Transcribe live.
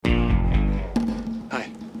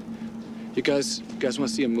You guys want to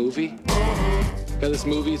see a movie? Got this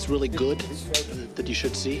movie, it's really good, that you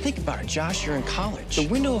should see. Think about it, Josh, you're in college. The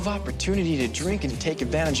window of opportunity to drink and take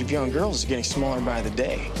advantage of young girls is getting smaller by the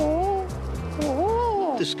day.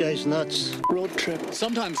 This guy's nuts. Road trip.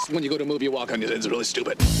 Sometimes when you go to a movie, you walk on, it's really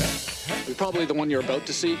stupid. Probably the one you're about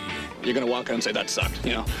to see, you're gonna walk out and say, that sucked,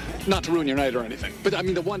 you know? Not to ruin your night or anything. But I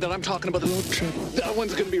mean, the one that I'm talking about, the road trip, that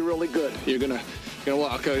one's gonna be really good. You're gonna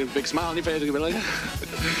walk out with a big smile on your face, you're gonna be like,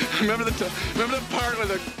 remember the part where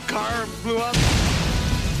the car blew up?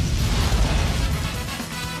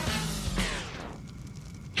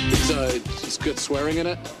 It's got swearing in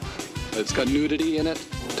it. It's got nudity in it.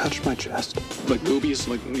 Touch my chest. Like boobies,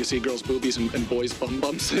 like when you see girls' boobies and boys'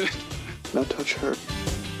 bums in it. Now touch her.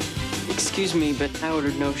 Excuse me, but I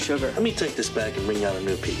ordered no sugar. Let me take this back and bring out a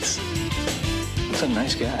new piece. He's a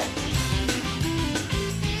nice guy.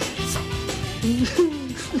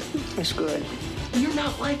 It's good. You're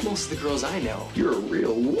not like most of the girls I know. You're a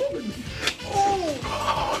real woman.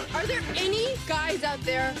 Are there any guys out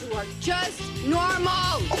there who are just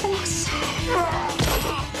normal?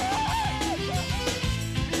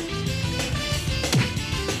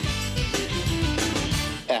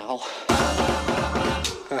 Al.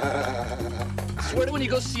 I swear to when you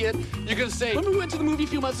go see it, you're gonna say, remember we went to the movie a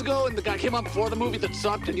few months ago and the guy came on before the movie that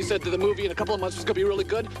sucked and you said that the movie in a couple of months was gonna be really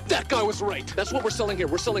good? That guy was right. That's what we're selling here.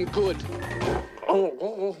 We're selling good.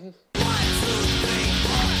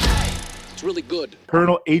 It's really good.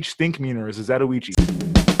 Colonel H. Thinkmeaner is Zatoichi.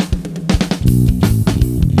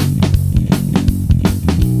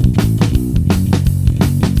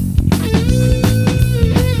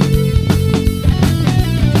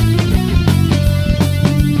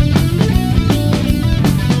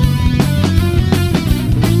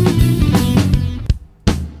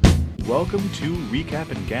 Welcome to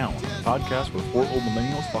Recap and Gown, a podcast where four old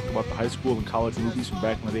millennials talk about the high school and college movies from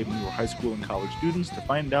back in the day when we were high school and college students to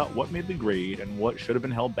find out what made the grade and what should have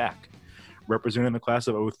been held back. Representing the class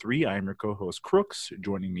of 03, I am your co-host Crooks.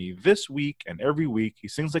 Joining me this week and every week, he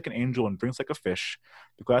sings like an angel and drinks like a fish,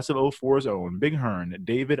 the class of 04's own Big Hearn,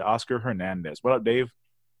 David Oscar Hernandez. What up, Dave?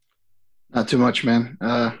 Not too much, man.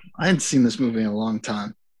 I hadn't seen this movie in a long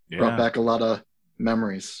time. Yeah. Brought back a lot of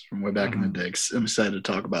memories from way back in the day. I'm excited to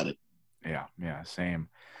talk about it. Yeah, same.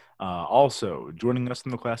 Also, joining us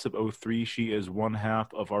in the class of 03, she is one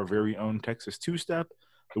half of our very own Texas Two-Step,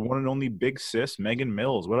 the one and only big sis, Megan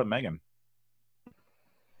Mills. What up, Megan?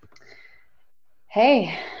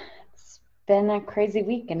 Hey, it's been a crazy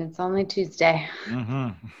week and it's only Tuesday.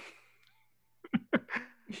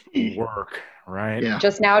 Work, right? Yeah.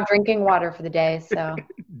 Just now drinking water for the day, so.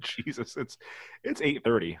 Jesus, it's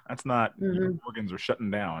 8:30. That's not, your organs are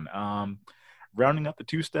shutting down. Rounding up the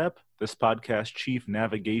Two-Step, this podcast chief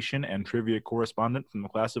navigation and trivia correspondent from the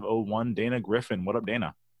class of 01, Dana Griffin. What up,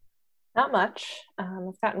 Dana? Not much.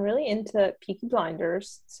 I've gotten really into Peaky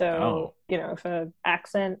Blinders. So, if an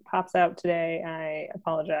accent pops out today, I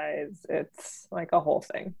apologize. It's like a whole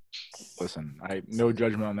thing. Listen, no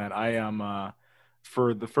judgment on that. I am,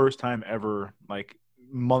 for the first time ever, like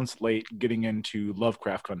months late, getting into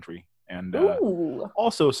Lovecraft Country. And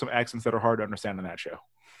also some accents that are hard to understand in that show.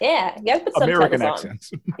 Yeah, you have to put American subtitles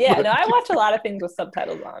accents. on. Yeah, no, I watch a lot of things with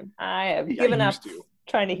subtitles on. I have given up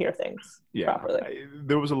trying to hear things properly.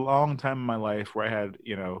 There was a long time in my life where I had,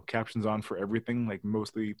 captions on for everything, like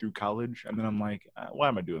mostly through college. And then I'm like, why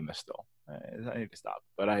am I doing this still? I need to stop.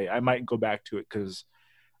 But I might go back to it because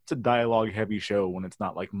it's a dialogue-heavy show when it's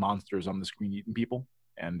not like monsters on the screen eating people.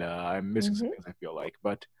 And I'm missing some things, I feel like.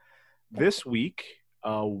 But this week,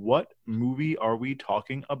 what movie are we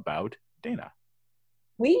talking about, Dana?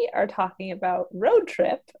 We are talking about Road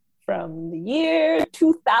Trip from the year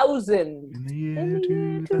 2000. In the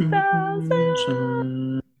year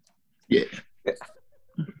 2000. Yeah.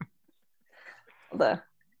 The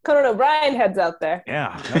Conan O'Brien heads out there.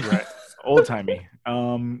 Yeah, that's right. Old-timey.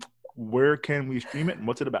 Where can we stream it and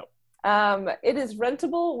what's it about? It is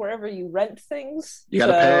rentable wherever you rent things. You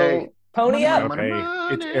gotta pay. Pony up. Money.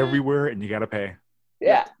 It's everywhere and you gotta pay.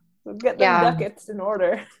 Yeah. So get the ducats in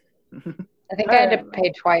order. I think I had to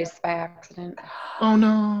pay twice by accident. Oh,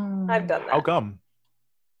 no. I've done that. How come?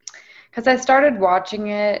 Because I started watching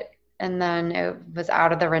it and then it was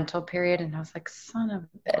out of the rental period and I was like, son of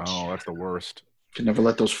a bitch. Oh, that's the worst. Could never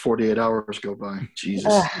let those 48 hours go by.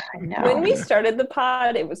 Jesus. I know. When we started the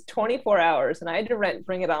pod, it was 24 hours and I had to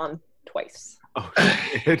Bring It On twice. Oh,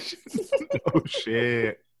 shit. Oh,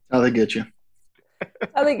 shit. How they get you.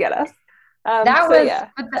 How they get us. But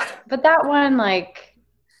that one, like,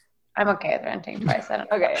 I'm okay with renting twice. I don't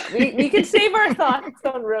know. Okay, we can save our thoughts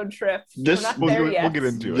on Road Trip. We'll get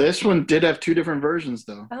into it. This one did have two different versions,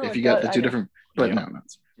 though. Oh, if you got the two different, but no.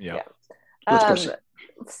 Yeah. Let's proceed.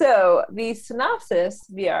 So the synopsis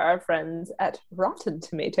via our friends at Rotten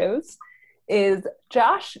Tomatoes is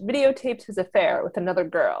Josh videotapes his affair with another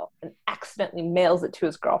girl and accidentally mails it to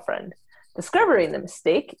his girlfriend. Discovering the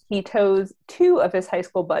mistake, he tows 2 of his high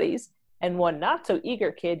school buddies and one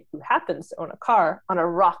not-so-eager kid who happens to own a car on a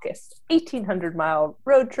raucous 1,800-mile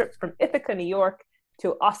road trip from Ithaca, New York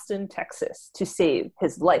to Austin, Texas to save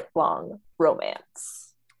his lifelong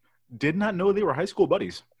romance. Did not know they were high school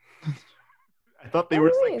buddies. I thought they were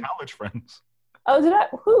just like college friends. Oh, did I?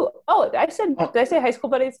 Who? Oh, did I say high school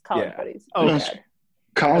buddies? College buddies. Oh, okay.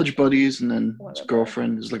 College buddies, and then his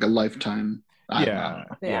girlfriend is like a lifetime. Yeah.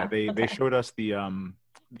 They showed us the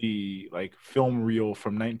like film reel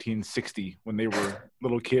from 1960 when they were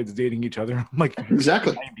little kids dating each other. I'm like,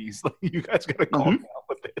 exactly. 90s. Like, you guys gotta calm down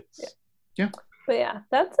with this. Yeah. But yeah,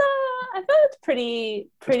 that's I thought it's pretty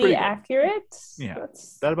accurate. Yeah,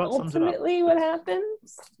 that's that about sums it up. Ultimately, what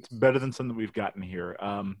happens? It's better than something we've gotten here.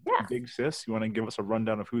 Big Sis, you want to give us a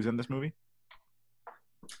rundown of who's in this movie?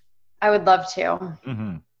 I would love to.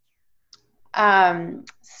 Mm-hmm.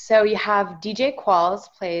 So you have DJ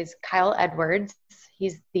Qualls plays Kyle Edwards.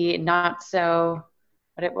 He's the not so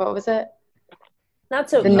what was it? Not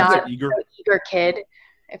so eager kid,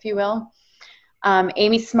 if you will.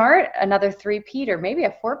 Amy Smart, another 3-peat or maybe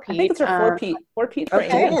a 4-peat. I think it's a 4-peat. 4-peat for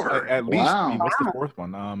Okay. Amy. At least. Wow. What's the 4th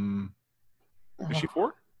one? Is she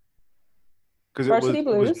 4? Because Varsity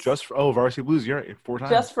Blues. It was just Varsity Blues. You're right, 4 times.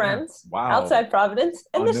 Just Friends. Yeah. Wow. Outside Providence,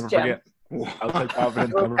 and I'll this never gem. forget. Outside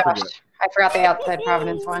Providence. Oh, Never gosh. forget. I forgot the Outside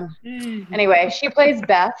Providence one. Anyway, she plays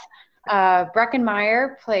Beth.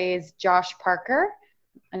 Breckenmeyer plays Josh Parker.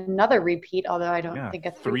 Another repeat, although I don't think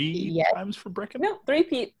a 3 yet. 3 times for Brecken? No,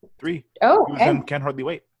 3-peat. 3. Oh, He was okay. in Can't Hardly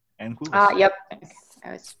Wait and Clueless. Yep.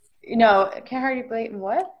 I was, Can't Hardly Wait and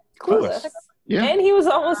what? Clueless. Yeah. And he was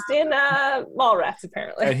almost in Mallrats,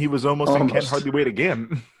 apparently. And he was almost in Can't Hardly Wait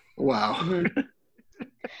again. Wow.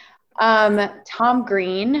 Tom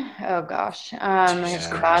Green. Oh gosh.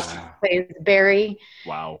 Plays Barry.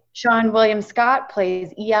 Wow. Sean William Scott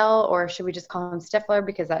plays EL, or should we just call him Stifler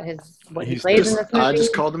because that is what he plays in this movie? I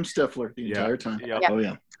just called him Stifler the entire time. Yep. Oh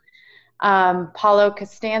yeah. Paulo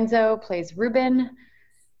Costanzo plays Ruben.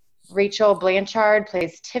 Rachel Blanchard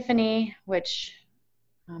plays Tiffany, which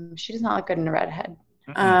she does not look good in a redhead.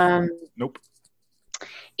 Nope.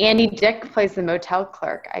 Andy Dick plays the motel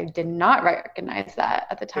clerk. I did not recognize that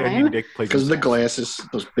at the time. Andy Dick plays because of the glasses,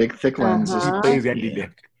 those big thick lenses. He plays Andy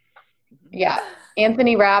Dick. Yeah.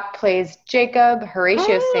 Anthony Rapp plays Jacob.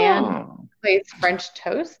 Horatio Sand plays French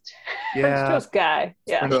Toast. Yeah. French Toast guy.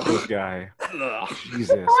 Yeah. French Toast guy.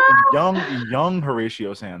 Jesus. Young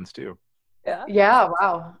Horatio Sands too. Yeah. Yeah,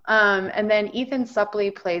 wow. And then Ethan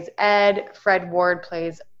Suppley plays Ed. Fred Ward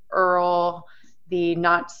plays Earl, the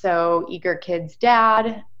not so eager kid's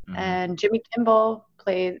dad. And Jimmy Kimmel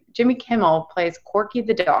plays Corky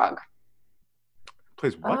the dog.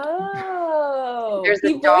 Plays what? Oh, There's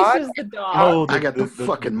he the dog. voices the dog. Oh, I got the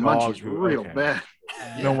fucking munchies real bad.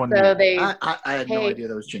 No one. So they I had no idea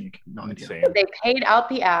that was Jimmy. No idea. they paid out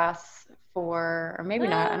the ass for, or maybe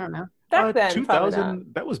not. I don't know. Back then,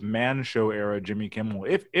 2000. That was Man Show era Jimmy Kimmel.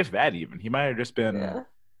 If that even, he might have just been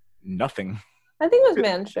nothing. I think it was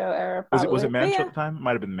Man Show era. Probably. Was it Man But Show at the time? It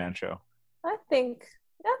might have been Man Show. I think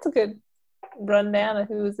that's a good rundown of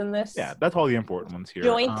who's in this. Yeah, that's all the important ones here.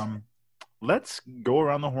 Joint. Let's go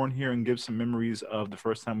around the horn here and give some memories of the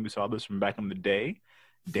first time we saw this from back in the day.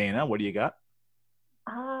 Dana, what do you got?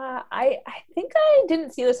 I think I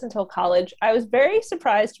didn't see this until college. I was very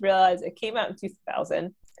surprised to realize it came out in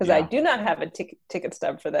 2000 because I do not have a ticket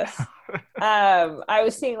stub for this. I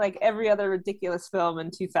was seeing like every other ridiculous film in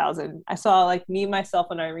 2000. I saw like Me, Myself,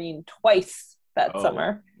 and Irene twice that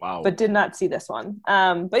summer. Wow. But did not see this one.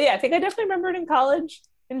 But yeah, I think I definitely remember it in college.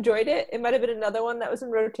 Enjoyed it. It might have been another one that was in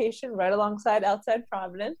rotation right alongside Outside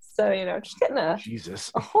Providence. So, just getting a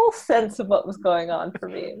whole sense of what was going on for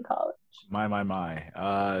me in college.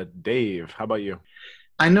 My. Dave, how about you?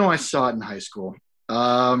 I know I saw it in high school.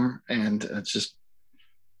 And it's just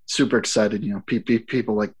super excited.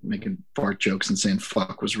 People like making fart jokes and saying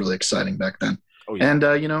fuck was really exciting back then. Oh, yeah. And,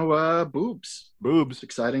 boobs. Boobs.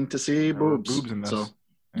 Exciting to see boobs. Boobs in this. So,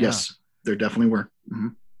 yes, there definitely were.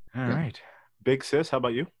 Mm-hmm. All right. Big Sis, how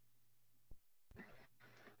about you?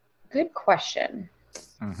 Good question.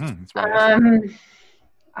 Mm-hmm.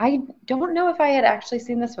 I don't know if I had actually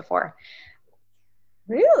seen this before.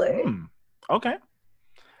 Really? Okay.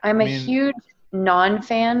 I'm a huge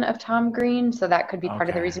non-fan of Tom Green, so that could be part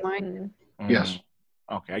of the reason why. Yes.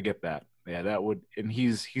 Okay, I get that. Yeah, that would, and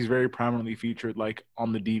he's very prominently featured like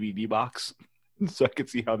on the DVD box, so I could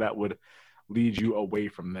see how that would lead you away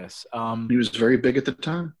from this. He was very big at the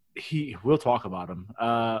time. We'll talk about him.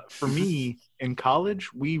 For me, in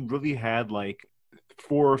college, we really had like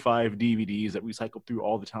 4 or 5 DVDs that we cycled through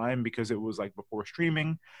all the time because it was like before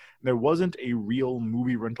streaming. There wasn't a real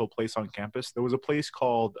movie rental place on campus. There was a place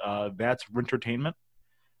called That's Rentertainment.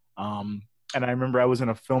 And I remember I was in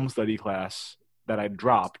a film study class that I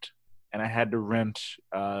dropped, and I had to rent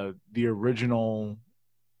the original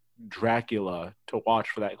Dracula to watch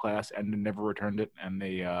for that class, and never returned it. And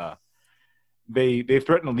they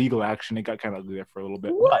threatened legal action. It got kind of ugly there for a little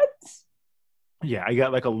bit. What? Yeah, I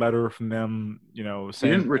got like a letter from them, saying You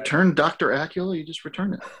didn't return Dr. Acula, you just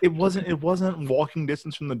returned it. it wasn't walking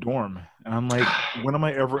distance from the dorm. And I'm like, when am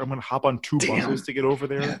I going to hop on 2 buses to get over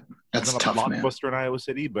there? Yeah, that's I'm tough, a man. Blockbuster in Iowa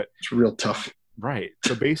City, but It's real tough. right.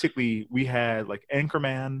 So basically, we had like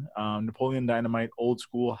Anchorman, Napoleon Dynamite, Old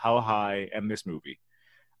School, How High, and this movie.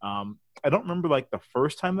 I don't remember like the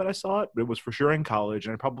first time that I saw it, but it was for sure in college,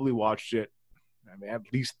 and I probably watched it at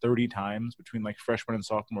least 30 times between like freshman and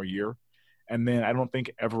sophomore year. And then I don't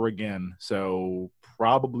think ever again. So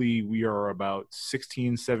probably we are about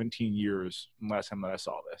 16, 17 years from last time that I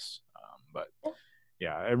saw this. But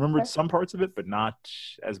yeah, I remembered some parts of it, but not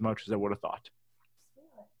as much as I would have thought.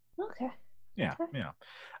 Okay. Yeah,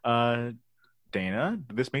 yeah. Dana,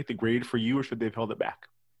 did this make the grade for you, or should they have held it back?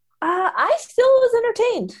 I still was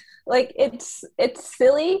entertained. Like, it's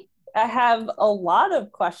silly. I have a lot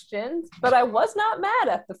of questions, but I was not mad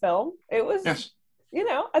at the film. It was, Yes.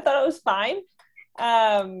 I thought it was fine.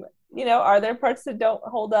 Are there parts that don't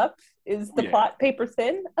hold up? Is the plot paper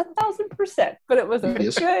thin? 1,000%. But it was a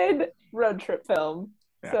good road trip film.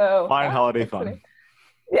 Yeah. So Fine holiday fun.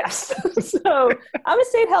 Yes. So I'm gonna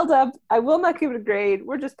say it held up. I will not give it a grade.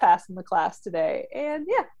 We're just passing the class today. And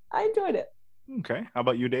yeah, I enjoyed it. Okay. How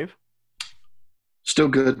about you, Dave? Still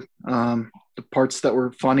good. The parts that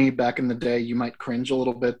were funny back in the day, you might cringe a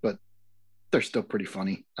little bit, but they're still pretty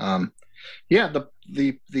funny. Yeah,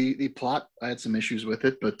 the plot, I had some issues with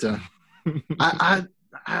it, but I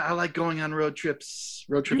like going on road trips.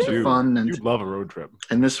 Road trips are fun, and you love a road trip.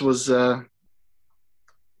 And this was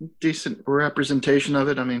decent representation of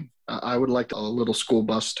it. I mean, I would like a little school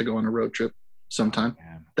bus to go on a road trip sometime.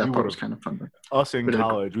 That part was kind of fun. Us in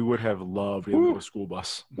college, we would have loved a little school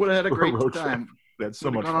bus. Would have had a great time. That's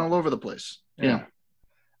so much fun. All over the place. Yeah.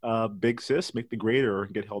 Big Sis, make the grade or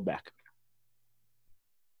get held back?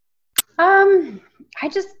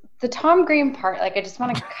 The Tom Green part, like, I just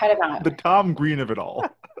want to cut him out. The Tom Green of it all.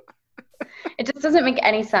 It just doesn't make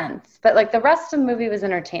any sense. But like the rest of the movie was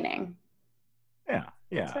entertaining. Yeah.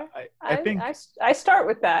 I think I start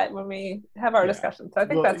with that when we have our discussion. So I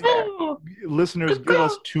think that's fair. Listeners, give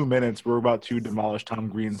us 2 minutes. We're about to demolish Tom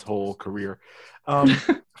Green's whole career.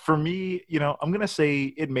 For me, I'm gonna say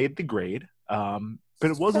it made the grade, but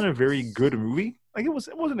it wasn't a very good movie. Like it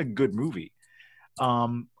wasn't a good movie.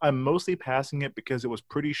 I'm mostly passing it because it was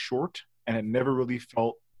pretty short and it never really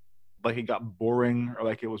felt like it got boring or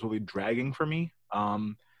like it was really dragging for me.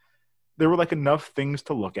 There were like enough things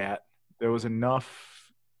to look at. There was enough,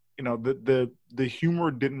 the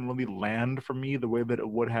humor didn't really land for me the way that it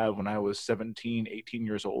would have when I was 17, 18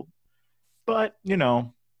 years old. But,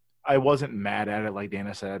 I wasn't mad at it, like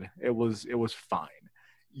Dana said. It was fine.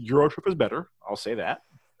 Eurotrip is better. I'll say that.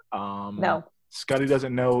 No. Scotty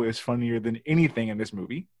Doesn't Know is funnier than anything in this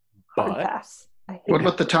movie. Hard pass. What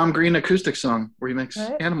about the Tom Green acoustic song where he makes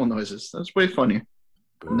animal noises? That's way funnier.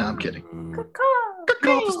 No, I'm kidding. Go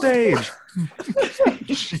off the stage.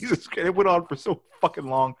 Jesus, it went on for so fucking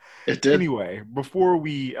long. It did. Anyway, before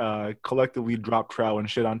we collectively drop trow and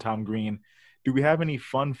shit on Tom Green, do we have any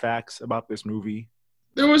fun facts about this movie?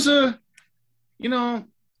 There was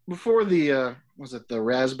before the was it the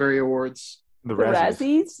Raspberry Awards? The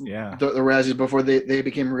Razzies? Yeah. The Razzies, before they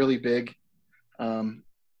became really big. You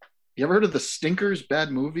ever heard of the Stinkers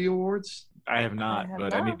Bad Movie Awards? I have not,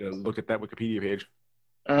 but I need to look at that Wikipedia page.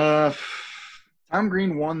 Tom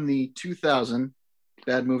Green won the 2000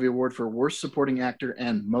 Bad Movie Award for Worst Supporting Actor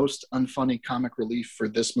and Most Unfunny Comic Relief for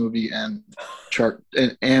this movie and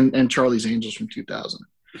Charlie's Angels from 2000.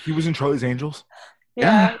 He was in Charlie's Angels?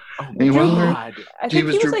 Yeah. Oh, he was married, or he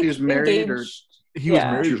was married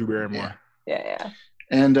to Drew Barrymore. Yeah.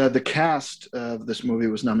 And the cast of this movie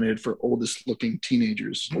was nominated for Oldest Looking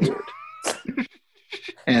Teenagers Award.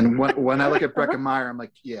 And when I look at Breckin Meyer, I'm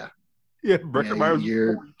like, yeah. Yeah, Breckin Meyer's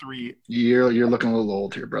 43. You're looking a little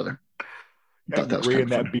old here, brother. I thought that was kind of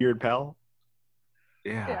that funny. Beard, pal.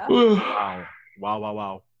 Yeah.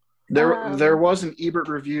 Wow. There was an Ebert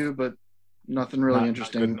review, but nothing really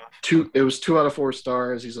interesting. It was 2 out of 4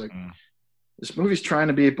 stars. He's like, this movie's trying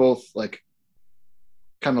to be both like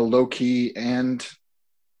kind of low key and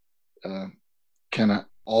kind of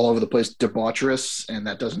all over the place, debaucherous, and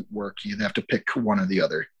that doesn't work. You have to pick one or the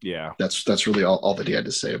other. Yeah, That's really all that he had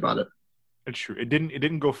to say about it. it's true. It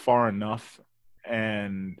didn't go far enough,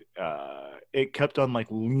 and it kept on like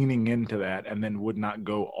leaning into that, and then would not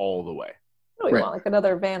go all the way. What do we Right. want? Like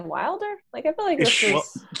another Van Wilder? Like I feel like this Well,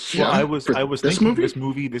 is. Well, Yeah, I was this thinking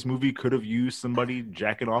movie? this movie could have used somebody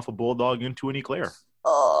jacking off a bulldog into an eclair,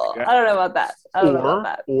 Oh, I don't know about that. I don't know about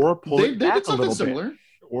that. or pull They it did back a something little similar. bit,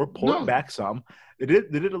 or pull No. it back some. They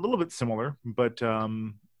did a little bit similar, but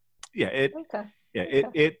yeah, Okay.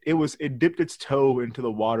 it dipped its toe into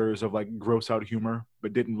the waters of like gross out humor,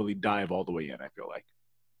 but didn't really dive all the way in. I feel like.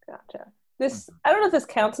 Gotcha. This I don't know if this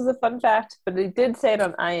counts as a fun fact, but they did say it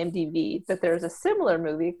on IMDb that there's a similar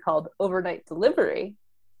movie called Overnight Delivery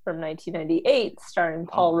from 1998, starring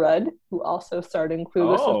Paul Rudd, who also starred in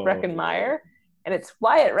Clueless Oh. with Breckin Meyer. And it's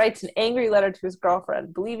Wyatt writes an angry letter to his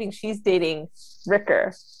girlfriend, believing she's dating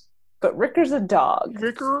Ricker. But Ricker's a dog.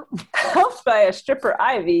 Ricker. Helped by a stripper,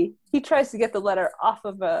 Ivy, he tries to get the letter off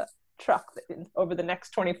of a truck over the next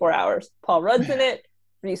 24 hours. Paul Rudd's in it.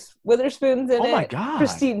 Reese Witherspoon's in it. Oh my God.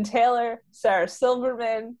 Christine Taylor, Sarah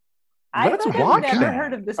Silverman. Let's I've watch never that.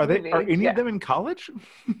 heard of this Are movie. any Yeah. of them in college?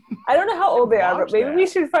 I don't know how old they are, but Watch maybe that. we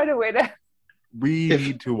should find a way to. We If-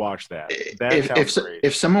 need to watch that. That If sounds great.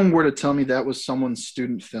 if someone were to tell me that was someone's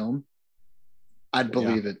student film, I'd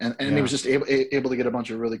believe it. And Yeah. he was just able to get a bunch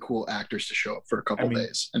of really cool actors to show up for a couple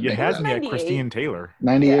days. And you make had that. me at 98. Christine Taylor.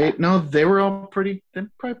 98. No, they were all they're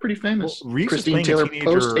probably pretty famous. Well, Reese Christine was Taylor playing a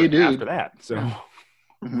teenager post Hey Dude. after that. So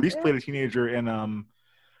Mhm. Reese played a teenager in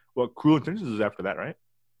Cruel Intentions was after that, right?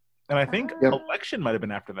 And I think Yep. Election might have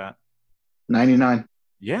been after that. 99.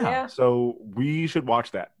 Yeah. So we should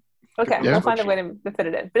watch that. Okay, Yeah. we'll find a way to fit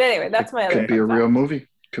it in. But anyway, that's my other. Could be a fun fact. real movie.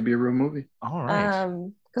 Could be a real movie. All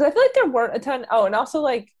right. Because I feel like there weren't a ton. Oh, and also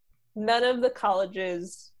like none of the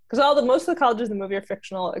colleges, because most of the colleges in the movie are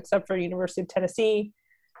fictional except for University of Tennessee.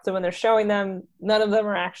 So when they're showing them, none of them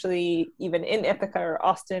are actually even in Ithaca or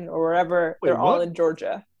Austin or wherever. Wait, they're all what? in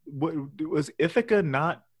Georgia. What was Ithaca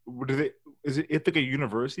not? Is it Ithaca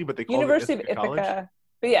University? But they call University it of Ithaca Ithaca. College?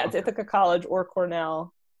 But yeah, it's Okay. Ithaca College or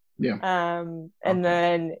Cornell. Yeah. And Okay.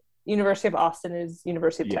 then University of Austin is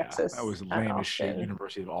University of Yeah, Texas. that was at lame as shit. Austin.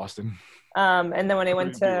 University of Austin. And then when I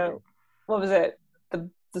went to, what was it?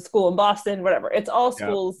 The school in Boston, whatever. It's all Yeah.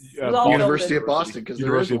 schools. Yeah, It's all built University in- of Boston, because there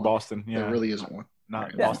is University of one. Boston. Yeah, There really isn't one.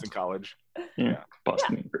 not Yeah. Boston College. Yeah.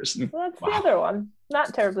 Boston University. Well, that's Wow. the other one.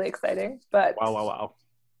 Not terribly exciting, but Wow.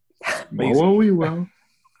 Amazing. Well.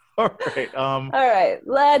 All right. all right.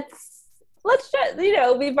 Let's just,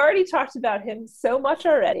 we've already talked about him so much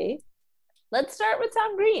already. Let's start with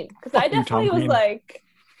Tom Green, because I Fuck you, Tom definitely was Green. like,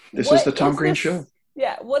 This what is the Tom Green this- show.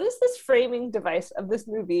 Yeah, what is this framing device of this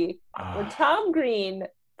movie where Tom Green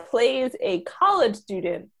plays a college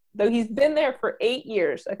student, though he's been there for 8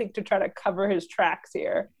 years, I think, to try to cover his tracks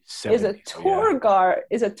here, is a tour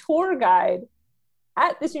guide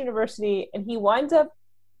at this university, and he winds up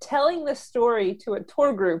telling this story to a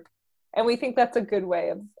tour group, and we think that's a good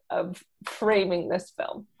way of framing this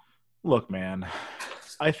film. Look, man,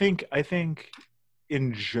 I think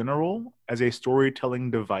in general, as a storytelling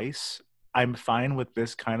device, I'm fine with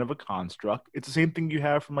this kind of a construct. It's the same thing you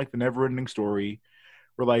have from like the Neverending Story,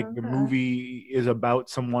 where like the Okay. movie is about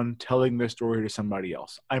someone telling their story to somebody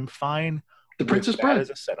else. I'm fine. The with Princess that Bride. as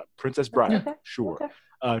a setup. Princess Bride, Okay. sure.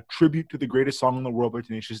 Okay. Tribute to the greatest song in the world by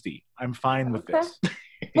Tenacious D. I'm fine with Okay. this.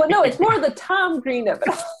 Well, no, it's more the Tom Green of it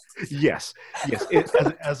all. Yes.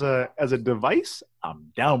 As a device,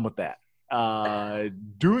 I'm down with that.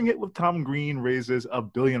 Doing it with Tom Green raises a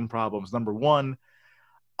billion problems. Number one,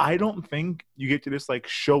 I don't think you get to just like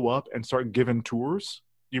show up and start giving tours.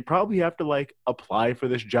 You probably have to like apply for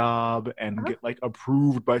this job and get like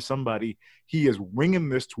approved by somebody. He is winging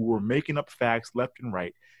this tour, making up facts left and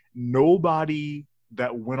right. Nobody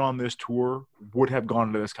that went on this tour would have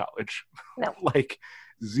gone to this college. No. Like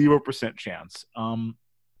 0% chance. And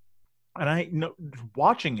I know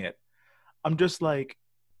watching it, I'm just like,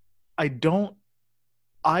 I don't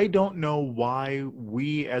know why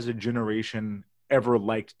we as a generation ever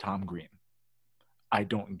liked Tom Green. I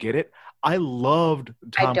don't get it. I loved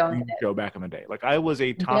Tom Green show back in the day. Like I was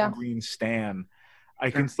a Tom Green stan. I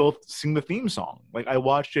can still sing the theme song. Like I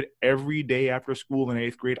watched it every day after school in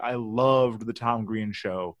 8th grade. I loved the Tom Green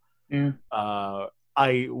show. Yeah.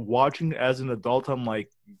 I watching it as an adult, I'm like,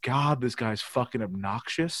 God, this guy's fucking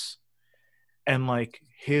obnoxious. And like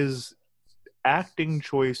his acting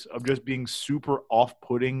choice of just being super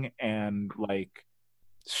off-putting and like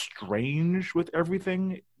strange with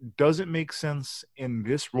everything doesn't make sense in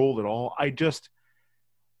this role at all. I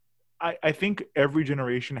think every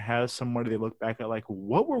generation has somebody they look back at like,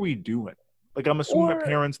 what were we doing? Like, I'm assuming my Or-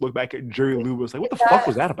 parents look back at Jerry Lewis like, what the Is fuck that-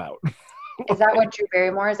 was that about? Is that what Drew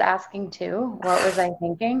Barrymore is asking too? What was I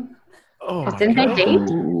thinking? Oh, my Didn't they God. date?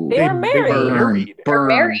 Ooh. They were married. Burn,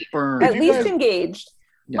 married. burn. At you least guys- engaged.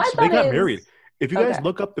 Yes. My They thought got is- married. If you guys Okay.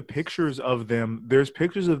 look up the pictures of them, there's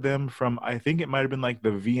pictures of them from, I think it might have been like the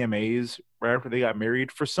VMAs right after they got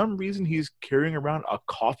married. For some reason, he's carrying around a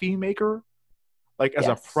coffee maker, like as a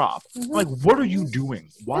Yes. prop. Mhm. Like, what are you doing?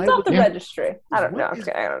 Why? It's off the would- registry. I don't know. What is-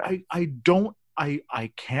 Okay, I don't know.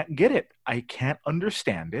 I can't get it. I can't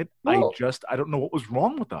understand it. Well- I don't know what was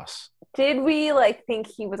wrong with us. Did we think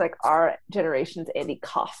he was our generation's Andy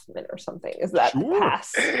Kaufman or something? Is that the Sure.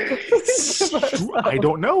 past? Sure, I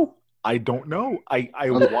don't know. I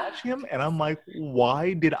watch him and I'm like,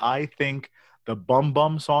 why did I think the Bum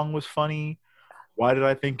Bum song was funny? Why did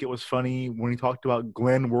I think it was funny when he talked about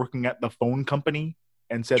Glenn working at the phone company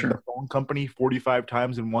and said Sure. the phone company 45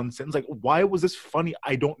 times in one sentence? Like, why was this funny?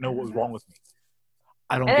 I don't know what was wrong with me.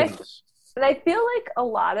 I don't And get this. And I feel like a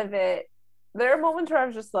lot of it, there are moments where I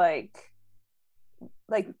was just like,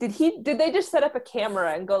 did they just set up a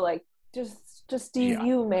camera and go just do Yeah.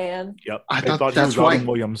 you, man? Yep. I They thought thought he that's was why- Robin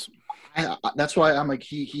Williams. That's why I'm like,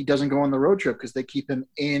 he doesn't go on the road trip because they keep him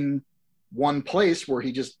in one place where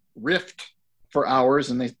he just riffed for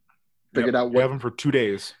hours and they figured out We what. have him for 2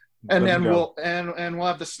 days. And Let him then go. we'll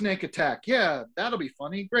have the snake attack. Yeah, that'll be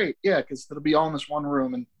funny. Great. Yeah, because it'll be all in this one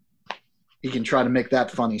room and he can try to make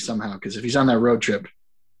that funny somehow. Because if he's on that road trip,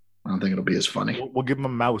 I don't think it'll be as funny. We'll give him a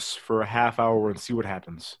mouse for a half hour and see what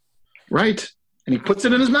happens. Right. And he puts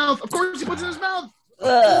it in his mouth. Of course he puts it in his mouth.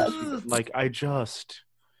 Ugh. Like, I just...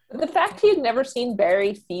 The fact he had never seen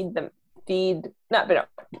Barry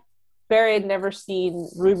Barry had never seen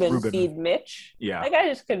Ruben feed Mitch. Yeah. I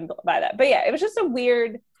just couldn't buy that. But yeah, it was just a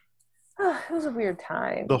weird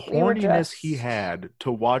time. The We were horniness just- he had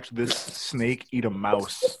to watch this snake eat a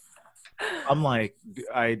mouse. I'm like,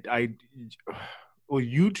 well,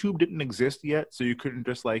 YouTube didn't exist yet, so you couldn't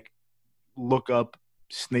just look up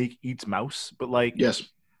snake eats mouse. But Yes.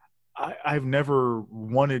 I've never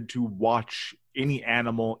wanted to watch any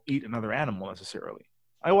animal eat another animal necessarily.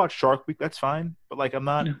 I watch Shark Week, that's fine. But I'm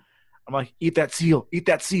not. Yeah. I'm like, eat that seal, eat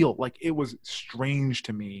that seal. It was strange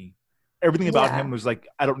to me. Everything about Yeah. him was I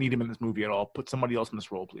don't need him in this movie at all. Put somebody else in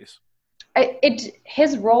this role, please.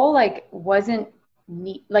 His role wasn't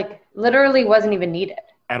literally wasn't even needed.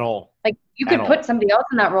 At all. You could At put all. somebody else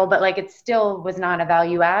in that role, but it still was not a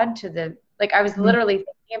value add to the. I was literally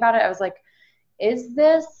thinking about it. I was like, is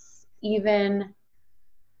this even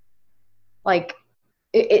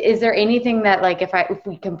is there anything that if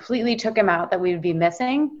we completely took him out that we would be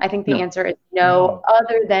missing? I think the No. answer is no,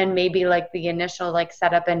 other than maybe the initial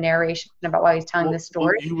setup and narration about why he's telling this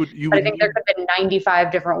story. You would But I think there could have been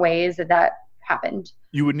 95 different ways that happened.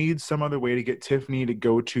 you would need some other way to get Tiffany to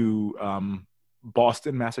go to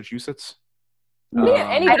Boston, Massachusetts. Yeah,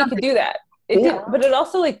 I anybody don't could do that. It Or- did, but it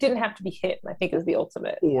also didn't have to be him. I think is the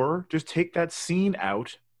ultimate. Or just take that scene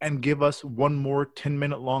out and give us one more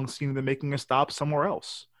 10-minute long scene of them making a stop somewhere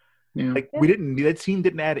else. Yeah. We didn't. That scene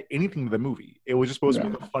didn't add anything to the movie. It was just supposed to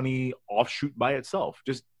No. be a funny offshoot by itself.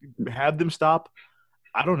 Just have them stop.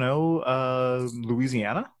 I don't know,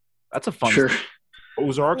 Louisiana. That's a fun. Sure.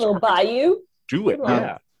 Ozarks. Little Bayou. Do it. Yeah.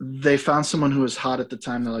 Yeah. They found someone who was hot at the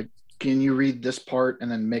time. They're like, can you read this part and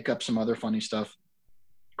then make up some other funny stuff?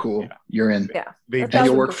 Cool. Yeah. You're in. Yeah. They And did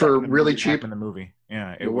you work for in the really movie, cheap? in the movie.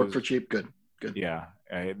 Yeah, it You work was, for cheap. Good. Yeah,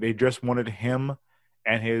 they just wanted him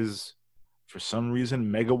and his, for some reason,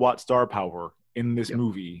 megawatt star power in this Yep.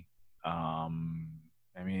 movie.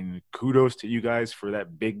 I mean, kudos to you guys for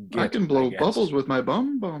that big. I get, can blow guess. bubbles with my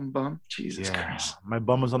bum. Jesus Yeah, Christ. my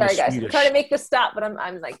bum was on Sorry the guys, I'm Swedish. trying to make this stop, but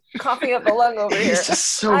I'm coughing up a lung over here. He's just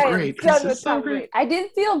so I am great. done He's with just so Tom great. Brady. I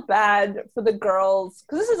did feel bad for the girls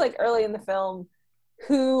because this is early in the film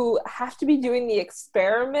who have to be doing the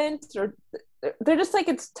experiment, or they're just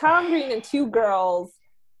it's Tom Green and two girls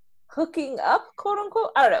hooking up, quote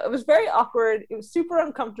unquote. I don't know. It was very awkward. It was super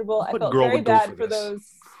uncomfortable. I What felt girl very would go bad for for this?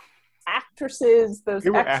 those actresses, those They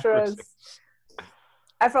were extras. actresses.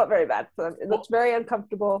 I felt very bad for them. It looked very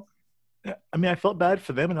uncomfortable. I mean, I felt bad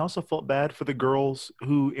for them, and I also felt bad for the girls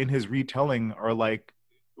who, in his retelling, are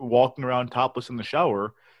walking around topless in the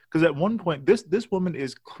shower. Because at one point, this woman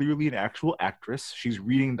is clearly an actual actress. She's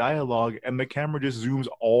reading dialogue, and the camera just zooms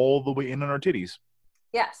all the way in on her titties.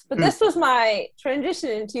 Yes, but this was my transition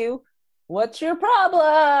into what's your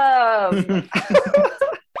problem?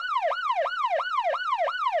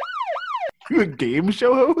 You a game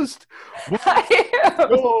show host? What's I am.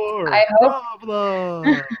 your I hope-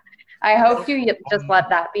 problem? I hope you just let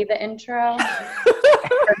that be the intro.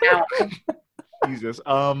 For now. Jesus.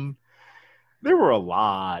 There were a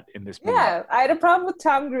lot in this movie. Yeah, I had a problem with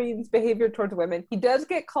Tom Green's behavior towards women. He does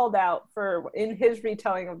get called out for, in his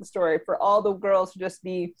retelling of the story, for all the girls to just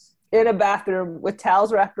be in a bathroom with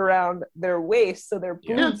towels wrapped around their waist so their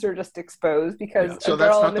boobs are just exposed because So a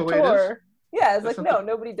that's girl not on the the way it is? tour. Yeah, it's That's like, not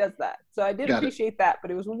no, nobody does that. So I did Got it. appreciate that,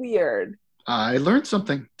 but it was weird. I learned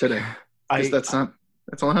something today. That's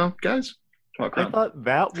all how guys walk I around. thought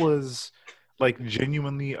that was like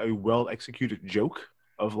genuinely a well-executed joke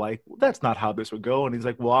of like, well, that's not how this would go. And he's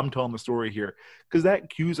like, well, I'm telling the story here. Because that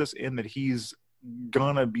cues us in that he's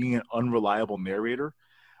gonna be an unreliable narrator.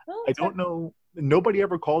 Oh, I don't know. Nobody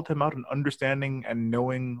ever called him out on understanding and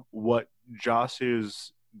knowing what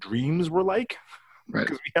Josh's dreams were like. Right.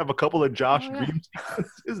 Because we have a couple of Josh dream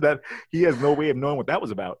sequences that he has no way of knowing what that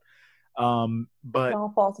was about. But It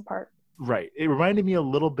all falls apart. right. It reminded me a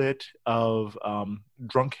little bit of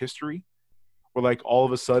Drunk History, where like all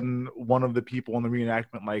of a sudden one of the people in the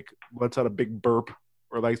reenactment like lets out a big burp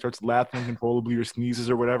or like starts laughing uncontrollably or sneezes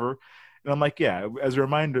or whatever. And I'm like, yeah, as a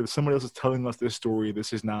reminder, somebody else is telling us this story.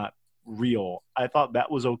 This is not real. I thought that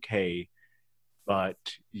was okay. But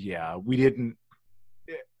yeah, we didn't.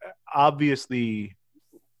 Obviously,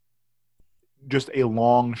 just a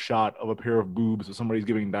long shot of a pair of boobs if somebody's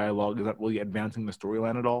giving dialogue is not really advancing the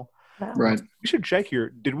storyline at all. Right. We should check here.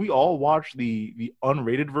 Did we all watch the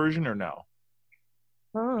unrated version or no?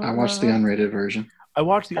 I watched the unrated version. I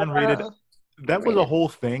watched the unrated. That was a whole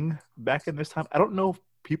thing back in this time. I don't know if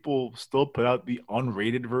people still put out the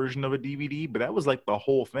unrated version of a DVD, but that was like the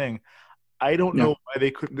whole thing. I don't know why they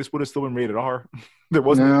couldn't. This would have still been rated R. There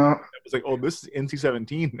wasn't. No. It was like, oh, this is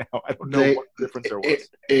NC-17 now. I don't know what difference there was.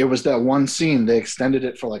 It was that one scene. They extended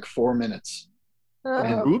it for like 4 minutes. I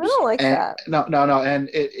don't like that. No. And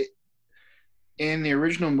it in the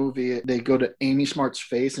original movie, they go to Amy Smart's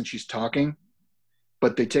face and she's talking,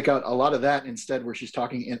 but they take out a lot of that instead, where she's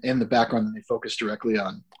talking in the background, and they focus directly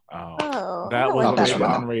on. Oh, that was like that.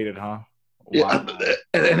 unrated, huh? Yeah,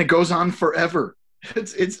 and it goes on forever.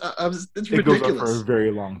 It's ridiculous. It goes on for a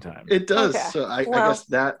very long time. It does. Okay. So I guess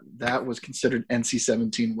that was considered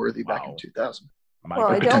NC-17 worthy back in 2000. Well,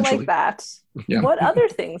 I don't like that. Yeah. What other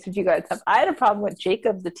things did you guys have? I had a problem with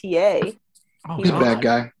Jacob, the TA. He's a bad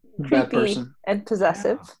guy. Bad Creepy person. and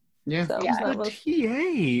possessive. Yeah. So He's that the was,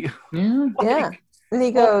 TA. yeah. And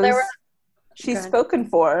he goes, there were- she's Go ahead. spoken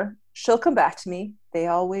for. She'll come back to me. They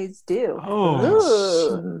always do. Oh.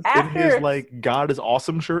 Ooh. In his like God is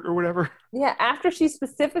awesome shirt or whatever. Yeah, after she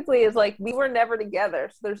specifically is like, we were never together,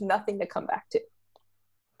 so there's nothing to come back to.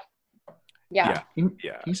 Yeah.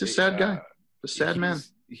 He's a sad guy. A sad man.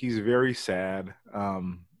 He's very sad.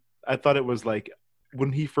 I thought it was like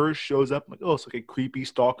when he first shows up, I'm like, oh, it's like a creepy,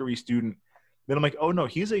 stalkery student. Then I'm like, oh no,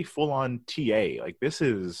 he's a full-on TA. Like this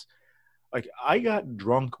is like I got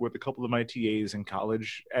drunk with a couple of my TAs in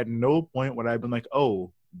college. At no point would I have been like,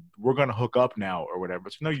 oh, we're gonna hook up now or whatever.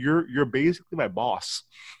 So no, you're basically my boss.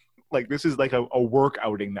 Like this is like a work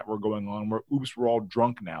outing that we're going on where oops, we're all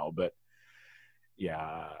drunk now. But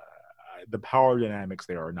yeah, the power dynamics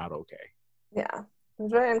there are not okay. Yeah, it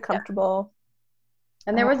was very uncomfortable.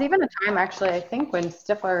 And there was even a time, actually, I think, when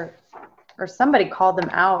Stifler or somebody called them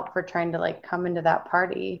out for trying to like come into that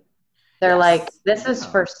party. They're like, "This is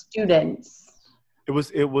for students." It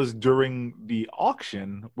was during the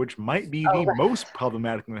auction, which might be the most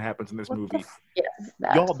problematic thing that happens in this movie. Yes,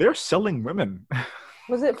 Y'all, they're selling women.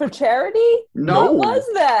 Was it for charity? No. What was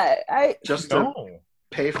that? Just to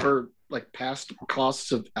pay for like past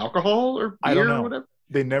costs of alcohol or beer I don't know. or whatever.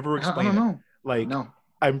 They never explain I don't it. know. Like, No.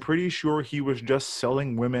 I'm pretty sure he was just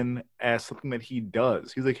selling women as something that he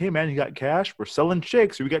does. He's like, hey man, you got cash? We're selling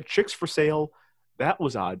chicks. We got chicks for sale. That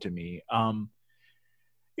was odd to me.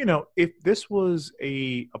 You know, if this was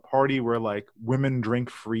a party where like women drink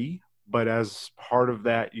free, but as part of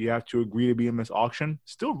that you have to agree to be in this auction,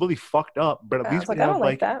 still really fucked up. But at least we have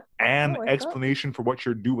like an explanation for what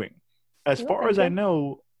you're doing. As far as I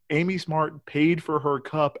know, Amy Smart paid for her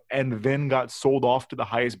cup and then got sold off to the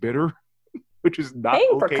highest bidder, which is not Paying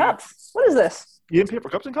okay. for cups? What is this? You didn't pay for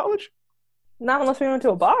cups in college? Not unless we went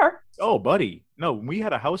to a bar. Oh, buddy. No, we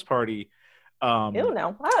had a house party. Ew,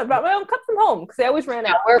 no. I brought my own cup from home because they always ran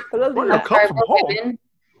out. Bring a cup from home.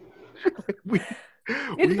 But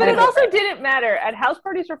it also didn't matter. At house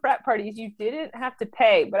parties or frat parties, you didn't have to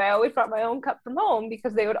pay. But I always brought my own cup from home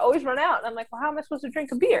because they would always run out. And I'm like, well, how am I supposed to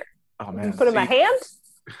drink a beer? Oh, man. Put it in my hand?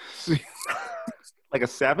 Like a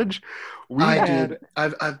savage?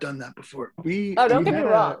 I've done that before. Don't get me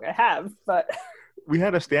wrong. I have, but we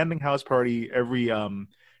had a standing house party every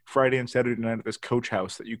Friday and Saturday night at this coach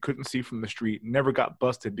house that you couldn't see from the street. Never got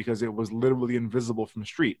busted because it was literally invisible from the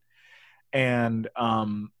street. And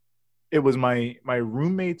It was my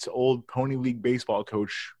roommate's old Pony League baseball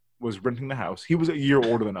coach was renting the house. He was a year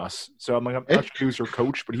older than us. So I'm not sure he was her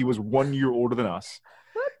coach, but he was 1 year older than us.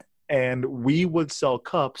 What? And we would sell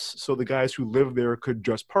cups so the guys who lived there could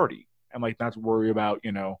just party and not worry about,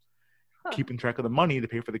 keeping track of the money to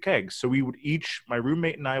pay for the kegs. So we would my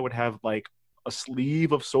roommate and I would have a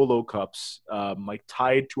sleeve of Solo cups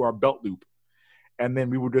tied to our belt loop. And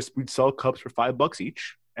then we'd sell cups for $5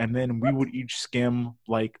 each. And then we would each skim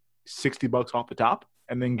 $60 off the top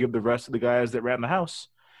and then give the rest of the guys that ran the house.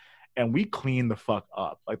 And we cleaned the fuck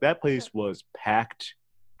up. That place was packed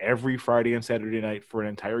every Friday and Saturday night for an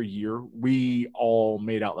entire year. We all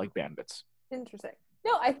made out like bandits. Interesting.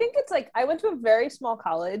 No, I think it's I went to a very small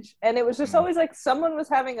college and it was just always someone was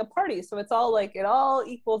having a party. So it's all it all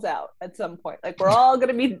equals out at some point. We're all going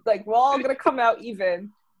to be we're all going to come out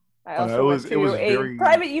even. I also went to a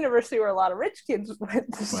private university where a lot of rich kids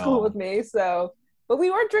went to school with me. So, but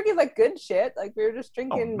we weren't drinking good shit. We were just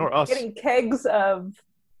drinking, getting kegs of,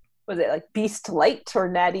 was it Beast Light or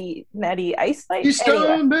Natty Ice Light?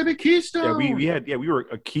 Keystone, baby, Keystone. Yeah, we were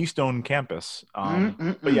a Keystone campus.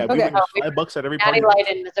 But yeah, we went $5 at every party. Natty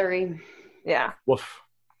Light in Missouri. Yeah. Woof.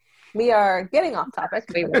 We are getting off topic.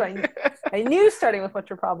 I knew starting with what's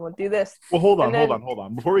your problem would do this. Well, hold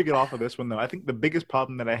on. Before we get off of this one, though, I think the biggest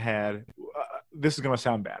problem that I had, this is going to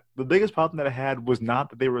sound bad. The biggest problem that I had was not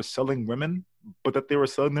that they were selling women, but that they were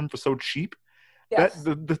selling them for so cheap. Yes.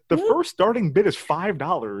 That the first starting bid is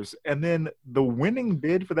 $5, and then the winning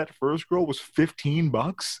bid for that first girl was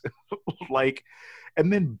 $15.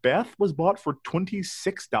 And then Beth was bought for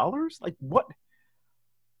 $26. What?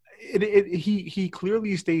 He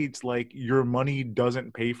clearly states your money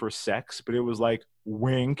doesn't pay for sex, but it was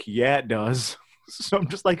wink, yeah it does. So I'm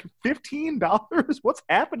just $15. What's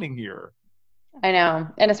happening here? I know,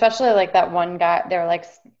 and especially that one guy. They're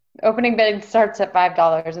opening bid starts at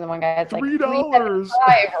 $5, and the one guy's $3.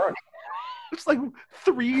 It's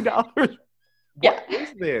 $3. Yeah. What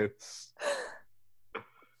is this?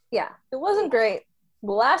 Yeah, it wasn't great.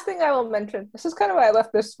 The last thing I will mention, this is kind of why I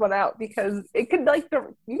left this one out, because it could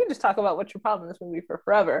you can just talk about what's your problem in this movie for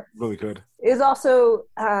forever. Really good. Is also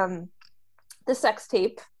the sex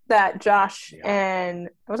tape that Josh and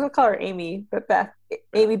I was going to call her Amy, but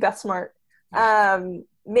Beth Smart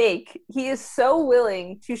make. He is so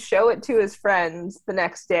willing to show it to his friends the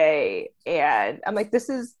next day, and I'm this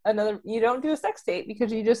is another. You don't do a sex tape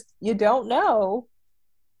because you don't know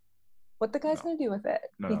what the guy's going to do with it.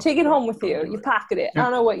 You take it home with you. You pocket it. I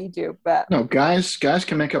don't know what you do, but no, guys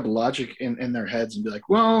can make up logic in their heads and be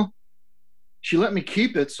well, she let me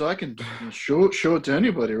keep it so I can show it to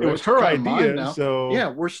anybody. Right? It was her idea. Now. So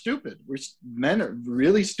yeah, we're stupid. Men are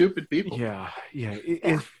really stupid people. Yeah.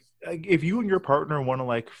 If you and your partner want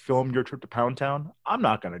to film your trip to Pound Town, I'm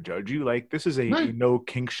not going to judge you. This is a no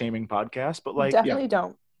kink shaming podcast, but definitely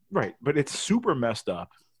don't. Right, but it's super messed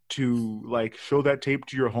up to show that tape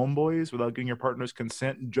to your homeboys without getting your partner's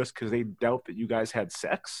consent just because they doubt that you guys had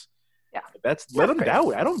sex. Yeah, let them doubt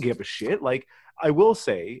it. I don't give a shit. I will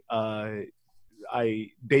say,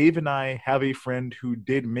 Dave and I have a friend who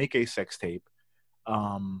did make a sex tape.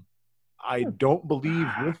 I don't believe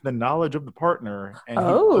with the knowledge of the partner, and he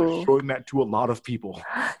was showing that to a lot of people.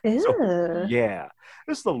 So, yeah,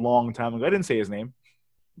 this is a long time ago. I didn't say his name,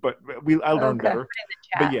 but I learned better.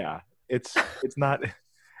 But yeah, it's not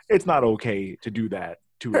okay to do that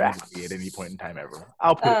to anybody at any point in time ever.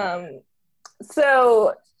 I'll put it.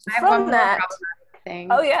 So I have one more that problematic thing.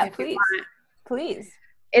 Oh yeah, please.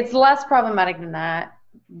 It's less problematic than that,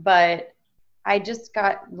 but I just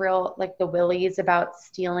got real the willies about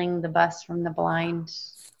stealing the bus from the blind.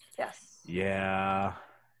 Yes. Yeah.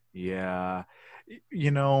 It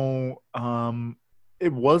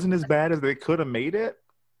wasn't as bad as they could have made it.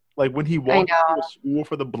 When he walked to the school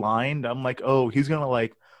for the blind, I'm oh, he's gonna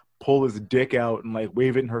pull his dick out and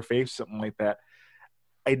wave it in her face, something like that.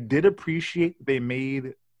 I did appreciate that they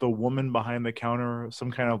made the woman behind the counter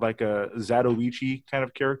some kind of a Zatoichi kind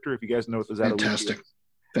of character. If you guys know what the Zatoichi is.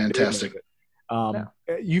 Fantastic.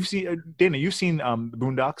 You've seen Dana. You've seen the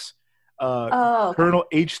Boondocks. Colonel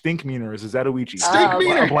H. Thinkmeaner is a Zatoichi,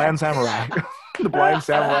 a blind samurai. The blind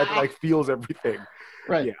samurai that feels everything.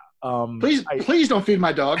 Right. Yeah. Please don't feed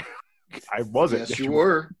my dog. I wasn't. Yes, you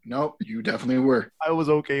were. No, you definitely were. I was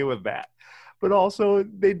okay with that. But also,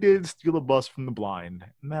 they did steal a bus from the blind,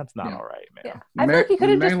 and that's not all right, man. Yeah. I think he could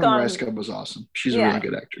have just gone. Marilyn Resca was awesome. She's a really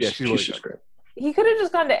good actress. Yeah, she's just great. He could have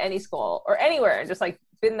just gone to any school or anywhere and just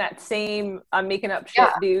been that same I'm making up shit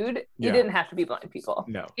dude. You didn't have to be blind people.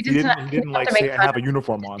 No, he didn't say I have a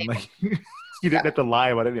uniform on. He didn't have to lie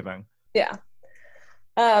about anything. Yeah.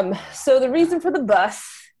 So the reason for the bus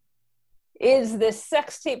is this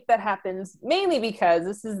sex tape that happens mainly because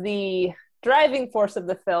this is the driving force of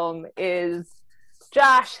the film is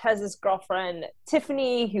Josh has his girlfriend,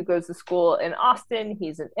 Tiffany, who goes to school in Austin.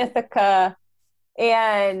 He's in Ithaca.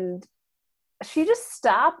 And she just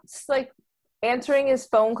stops, like, answering his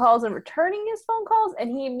phone calls and returning his phone calls.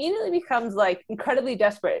 And he immediately becomes, like, incredibly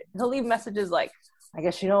desperate. He'll leave messages like, I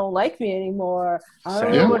guess you don't like me anymore. I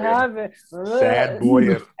don't know what happened. Sad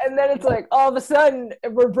boy. And then it's like, all of a sudden,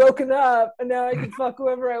 we're broken up, and now I can fuck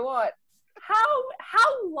whoever I want.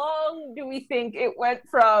 How long do we think it went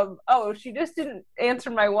from, oh, she just didn't answer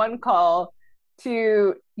my one call,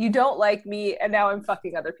 to you don't like me, and now I'm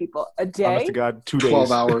fucking other people? A day? Honest to God, 2 days.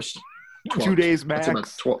 12 hours. 2 days max.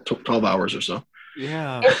 That's about 12 hours or so.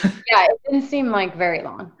 Yeah. It didn't seem like very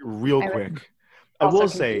long. Real quick. I will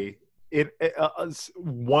say,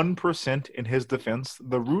 1% in his defense,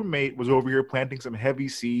 the roommate was over here planting some heavy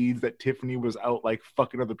seeds that Tiffany was out, like,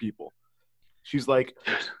 fucking other people. She's like,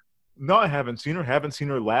 no, I haven't seen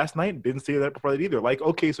her last night. Didn't say that before that either. Like,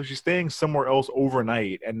 okay, so she's staying somewhere else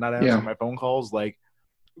overnight and not answering my phone calls. Like,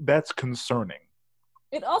 that's concerning.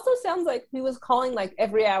 It also sounds like he was calling, like,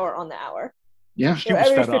 every hour on the hour. Yeah.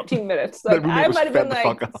 Every 15 minutes. Like, I might have been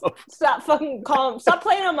like, stop fucking calling, stop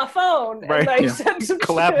playing on my phone. Right. And, like, send some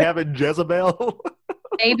Collab shit. having Jezebel.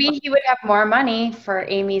 Maybe he would have more money for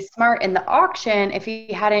Amy Smart in the auction if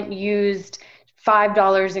he hadn't used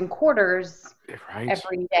 $5 in quarters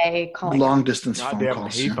every day calling. Long distance phone Goddamn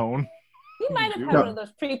calls. payphone. He might have had one of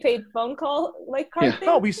those prepaid phone call card things.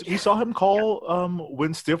 No, we saw him call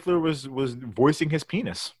when Stifler was voicing his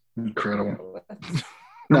penis. Incredible.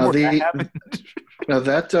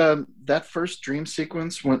 That first dream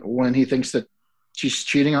sequence when he thinks that she's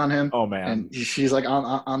cheating on him. Oh man! And she's like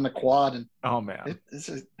on the quad, and oh man, it's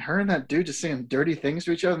her and that dude just saying dirty things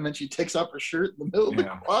to each other, and then she takes off her shirt in the middle of the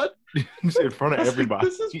quad in front of everybody.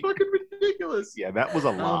 This is fucking ridiculous. Yeah, that was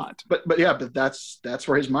a lot. But that's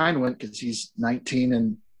where his mind went because he's 19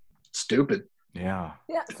 and stupid. Yeah.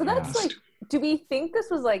 Yeah. So that's like, do we think this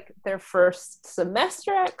was like their first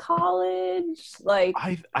semester at college? Like,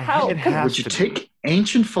 would you take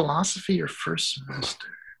ancient philosophy your first semester?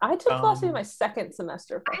 I took philosophy my second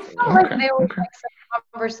semester. I felt like there was like some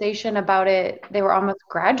conversation about it. They were almost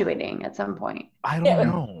graduating at some point. I don't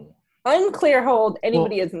know. Unclear how old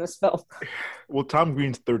anybody is in this film. Well, Tom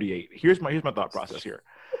Green's 38. Here's my thought process here.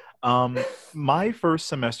 My first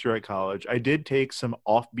semester at college, I did take some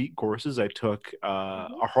offbeat courses. I took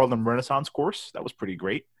a Harlem Renaissance course. That was pretty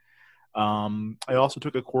great. I also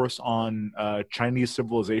took a course on Chinese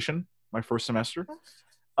civilization my first semester.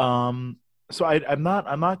 So I'm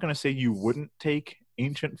not going to say you wouldn't take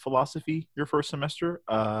ancient philosophy your first semester.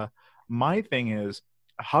 My thing is,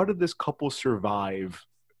 how did this couple survive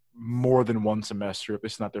more than one semester if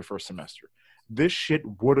it's not their first semester? This shit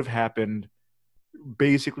would have happened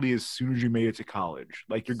basically as soon as you made it to college.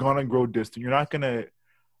 Like, you're going to grow distant. You're not going to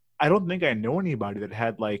 – I don't think I know anybody that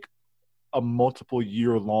had, like, a multiple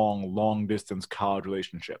year-long, long-distance college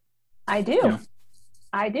relationship. I do. Yeah.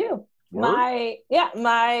 I do. Word?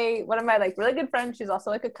 One of my like really good friends, she's also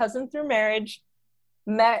like a cousin through marriage,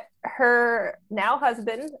 met her now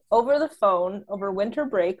husband over the phone over winter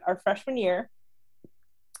break, our freshman year,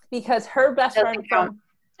 because her best friend from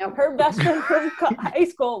high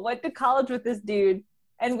school went to college with this dude,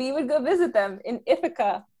 and we would go visit them in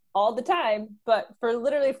Ithaca all the time, but for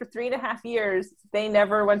 3.5 years they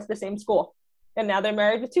never went to the same school, and now they're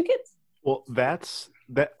married with 2 kids. Well,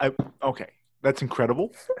 okay. That's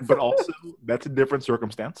incredible, but also that's a different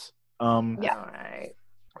circumstance. Right.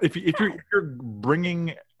 If you're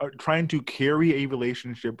bringing, trying to carry a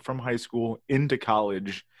relationship from high school into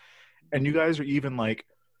college, and you guys are even like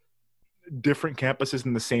different campuses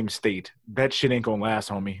in the same state, that shit ain't gonna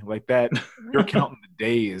last, homie. Like that, you're counting the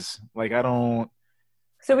days. Like I don't.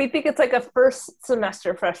 So we think it's like a first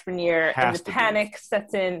semester freshman year, and the panic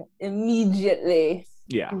sets in immediately.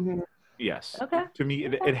 Yeah. Mm-hmm. Yes. Okay. To me,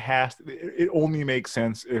 it only makes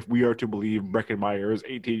sense if we are to believe Breckenmeyer is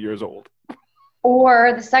 18 years old.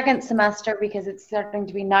 Or the second semester because it's starting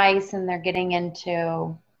to be nice and they're getting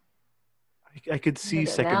into. I could see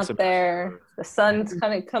second out semester. There, the sun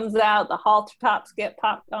kind of comes out, the halter tops get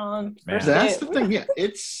popped on. That's the thing. Yeah,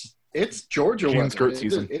 it's Georgia Jean weather. skirt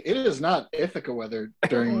season. It is not Ithaca weather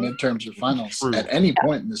during midterms or finals at any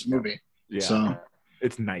point in this movie. Yeah. So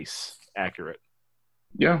it's nice, accurate.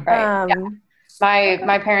 Yeah. Right.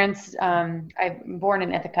 My parents, I'm born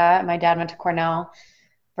in Ithaca. My dad went to Cornell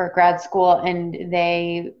for grad school, and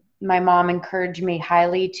my mom encouraged me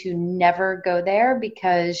highly to never go there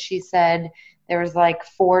because she said there was like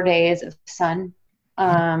 4 days of sun.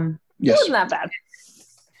 Yes. It wasn't that bad.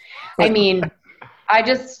 I mean, I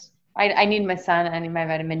I need my sun, I need my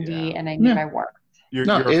vitamin D, and I need my warmth. You're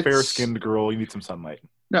a fair-skinned girl. You need some sunlight.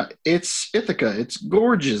 No, it's Ithaca. It's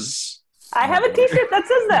gorgeous. I have a T-shirt that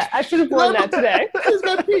says that. I should have worn that today.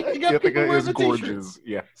 You got people wearing the gorgeous. T-shirts.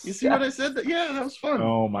 Yes. You see what I said? Yeah, that was fun.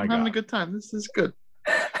 Oh my God. I'm having a good time. This is good.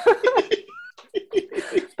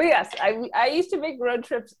 But yes, I used to make road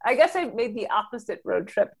trips. I guess I made the opposite road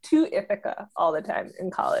trip to Ithaca all the time in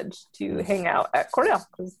college to hang out at Cornell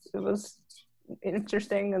because it was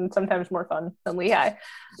interesting and sometimes more fun than Lehigh.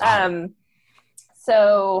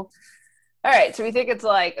 So, all right. So we think it's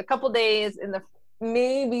like a couple days in the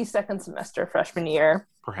maybe second semester freshman year.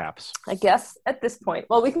 Perhaps. I guess at this point.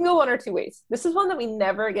 Well, we can go one or two ways. This is one that we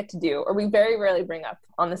never get to do, or we very rarely bring up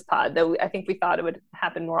on this pod, though I think we thought it would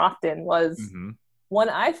happen more often, was one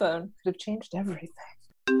iPhone could have changed everything.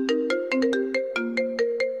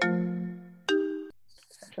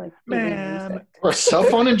 Like Man. Or a cell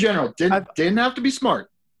phone in general. Didn't have to be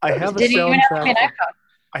smart. I have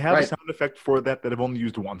a sound effect for that I've only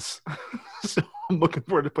used once. So I'm looking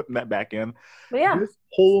forward to putting that back in. Yeah. This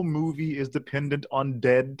whole movie is dependent on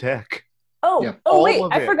dead tech. Wait,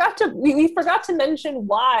 I forgot to we forgot to mention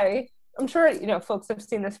why. I'm sure folks have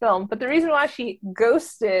seen this film, but the reason why she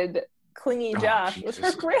ghosted clingy Josh was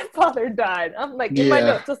her grandfather died. I'm like, in my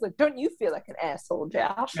notes, I was like, don't you feel like an asshole,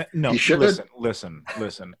 Josh? No, listen.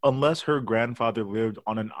 Unless her grandfather lived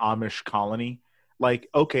on an Amish colony, like,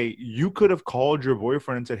 okay, you could have called your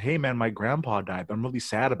boyfriend and said, hey, man, my grandpa died. I'm really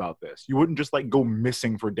sad about this. You wouldn't just, like, go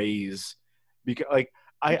missing for days. Because, like,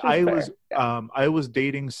 I was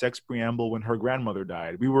dating Sex Preamble when her grandmother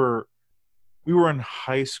died. We were in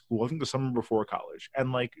high school, I think the summer before college.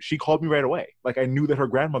 And, like, she called me right away. Like, I knew that her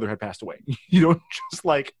grandmother had passed away. You don't just,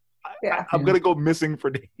 like, I'm going to go missing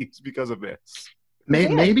for days because of this.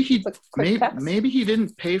 Maybe he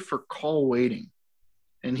didn't pay for call waiting.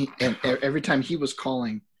 And every time he was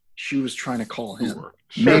calling, she was trying to call him.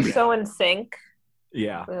 Sure. Maybe so in sync.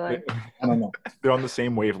 Yeah, I don't know. They're on the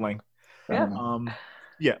same wavelength.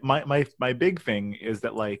 Yeah. My big thing is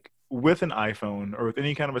that, like, with an iPhone or with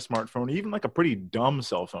any kind of a smartphone, even like a pretty dumb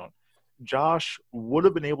cell phone, Josh would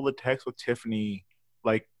have been able to text with Tiffany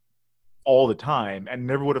like all the time and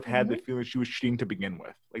never would have had the feeling she was cheating to begin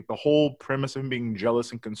with. Like, the whole premise of him being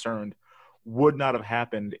jealous and concerned would not have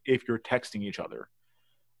happened if you're texting each other.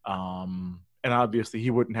 And obviously he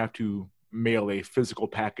wouldn't have to mail a physical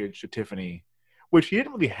package to Tiffany, which he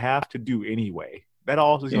didn't really have to do anyway. That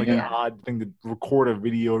also seems like an odd thing to record a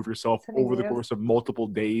video of yourself over the course of multiple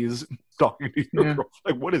days talking to your girl.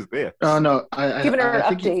 Like, what is this? Oh no, giving her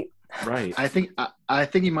an update. Right. I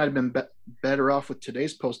think he might have been better off with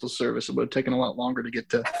today's postal service. It would have taken a lot longer to get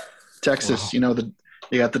to Texas. Wow.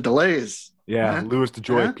 You got the delays. Yeah, Louis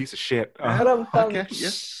DeJoy, piece of shit. Okay.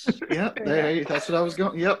 Yeah. That's what I was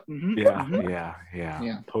going. Yep.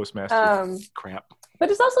 Yeah. Postmaster crap. But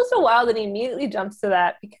it's also so wild that he immediately jumps to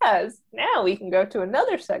that because now we can go to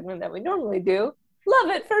another segment that we normally do. Love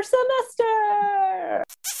it for semester.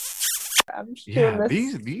 I'm just doing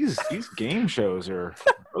this. These game shows are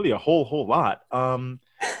really a whole lot. But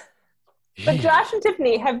Josh and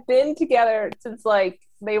Tiffany have been together since like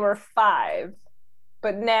they were 5.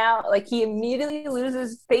 But now, like, he immediately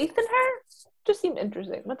loses faith in her. Just seemed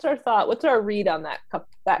interesting. What's our thought? What's our read on that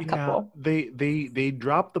couple? They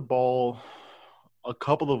dropped the ball a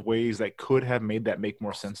couple of ways that could have made that make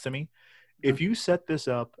more sense to me. If you set this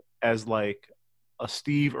up as like a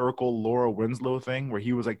Steve Urkel, Laura Winslow thing, where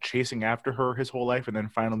he was like chasing after her his whole life and then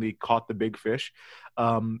finally caught the big fish.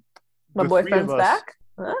 My boyfriend's back?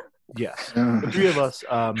 Huh? Yes. The three of us,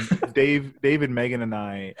 David, Megan, and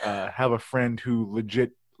I have a friend who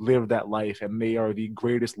legit lived that life, and they are the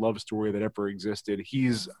greatest love story that ever existed.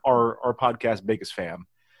 He's our podcast biggest fan.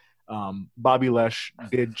 Bobby Lesh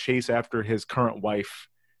did chase after his current wife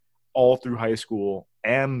all through high school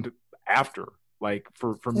and after, like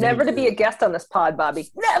for never to be a guest on this pod, Bobby.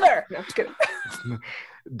 Never. No, I'm just kidding.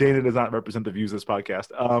 Dana does not represent the views of this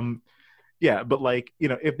podcast. Yeah, but like,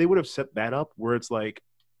 if they would have set that up where it's like,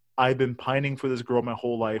 I've been pining for this girl my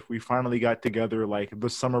whole life. We finally got together like the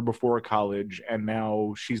summer before college, and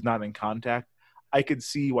now she's not in contact. I could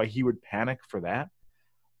see why he would panic for that.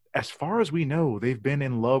 As far as we know, they've been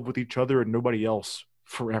in love with each other and nobody else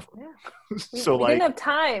forever. Yeah. So we didn't have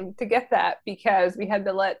time to get that because we had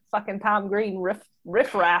to let fucking Tom Green riff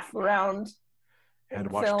raff around. Had to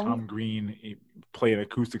watch Tom Green play an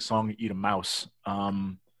acoustic song, eat a mouse.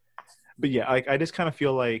 But yeah, I just kind of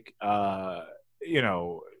feel like,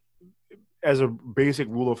 as a basic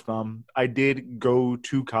rule of thumb, I did go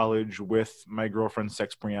to college with my girlfriend's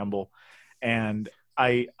Sex Preamble, and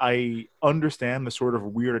I understand the sort of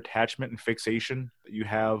weird attachment and fixation that you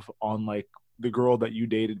have on like the girl that you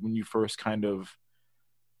dated when you first kind of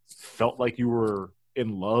felt like you were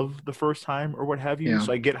in love the first time or what have you. Yeah.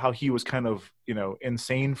 So I get how he was kind of,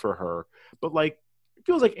 insane for her. But like, it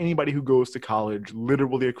feels like anybody who goes to college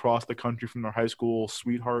literally across the country from their high school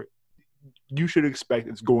sweetheart, you should expect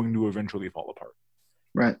it's going to eventually fall apart.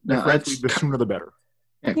 Right. No, No, frankly, the sooner the better.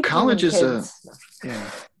 Yeah, Keep college having is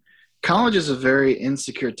kids. college is a very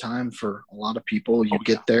insecure time for a lot of people. You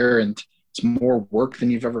get there and it's more work than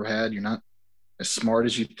you've ever had. You're not as smart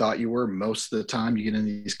as you thought you were most of the time. You get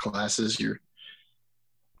into these classes, you're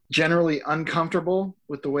generally uncomfortable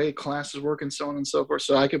with the way classes work and so on and so forth.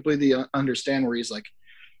 So I completely understand where he's like,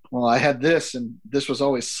 well, I had this and this was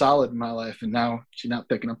always solid in my life, and now she's not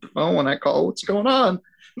picking up the phone when I call. What's going on?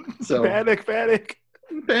 So Panic.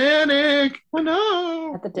 Oh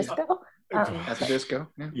no. At the disco? At the disco.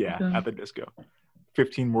 Yeah, at the disco.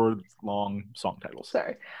 15 words long song titles.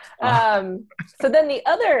 Sorry. So then the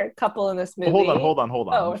other couple in this movie. Hold on.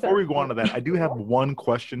 Oh, Before we go on to that, I do have one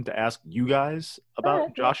question to ask you guys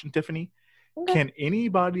about Josh and Tiffany. Okay. Can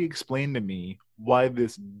anybody explain to me why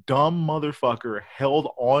this dumb motherfucker held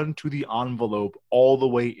on to the envelope all the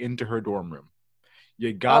way into her dorm room?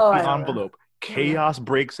 You got the envelope. Chaos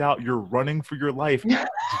breaks out. You're running for your life.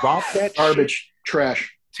 Drop that Garbage. shit.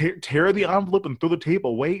 Trash. Tear the envelope and throw the tape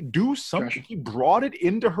away. Do something. Trash. He brought it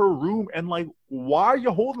into her room, and like, why are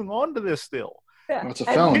you holding on to this still? Yeah. Well, it's a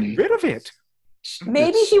And felony. Get rid of it.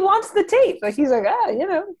 Maybe he wants the tape. Like he's like,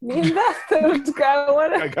 me and Beth.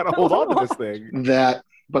 I gotta hold on to this thing. That,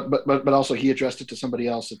 but also he addressed it to somebody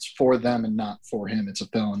else. It's for them and not for him. It's a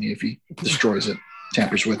felony if he destroys it,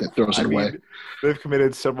 tampers with it, throws it away. They've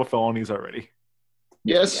committed several felonies already.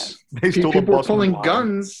 Yes, They stole people a were bus from pulling the line.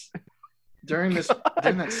 guns during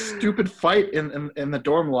that stupid fight in the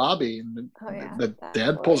dorm lobby. And the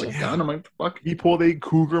dad pulls a gun. I'm like, fuck. He pulled a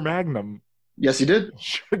Cougar Magnum. Yes, he did.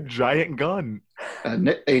 Giant gun.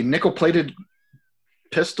 A nickel-plated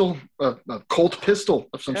pistol, a Colt pistol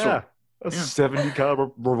of some sort. A 70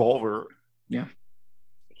 caliber revolver. Yeah.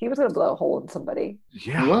 He was gonna blow a hole in somebody.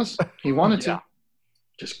 Yeah. He was. He wanted Yeah. to.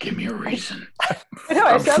 Just give me a reason. I know.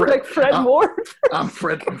 I sound like Fred Ward. I'm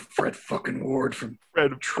Fred fucking Ward from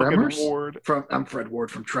Fred Tremors. fucking Ward. I'm Fred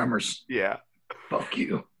Ward from Tremors. Yeah. Fuck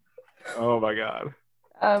you. Oh my god.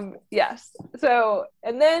 Yes. So,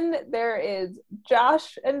 and then there is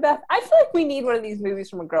Josh and Beth. I feel like we need one of these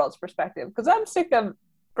movies from a girl's perspective because I'm sick of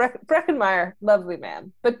Breckenmeyer, lovely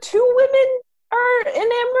man, but two women are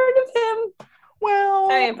enamored of him.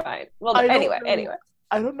 Well, I ain't fine. Well, anyway.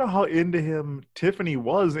 I don't know how into him Tiffany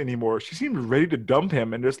was anymore. She seemed ready to dump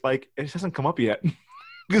him, and just like it hasn't come up yet.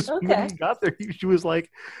 Because when he got there, she was like,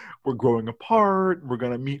 "We're growing apart. We're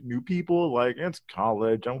gonna meet new people. Like it's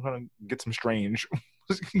college. I'm gonna get some strange."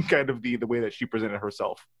 Was kind of the way that she presented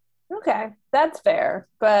herself. Okay, that's fair,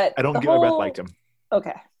 but I don't get why Beth liked him.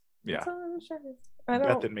 Okay. Yeah. Sure. I don't.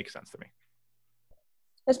 That didn't make sense to me.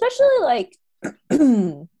 Especially like,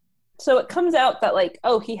 so it comes out that like,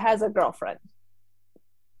 oh, he has a girlfriend.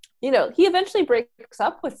 He eventually breaks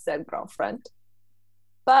up with said girlfriend.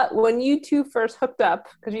 But when you two first hooked up,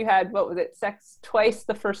 because you had, sex twice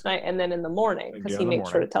the first night and then in the morning, because he made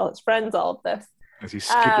sure to tell his friends all of this. As he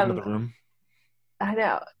skipped into the room. I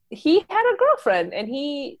know. He had a girlfriend, and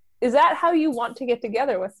is that how you want to get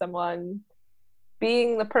together with someone?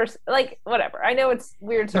 Being the person, like, whatever. I know it's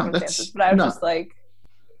weird circumstances, but I was just like.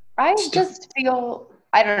 I just feel,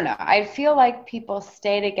 I don't know. I feel like people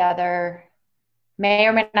stay together, may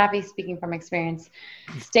or may not be speaking from experience,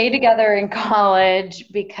 stay together in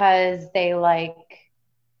college because they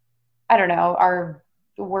are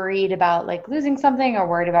worried about like losing something or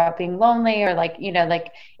worried about being lonely or like,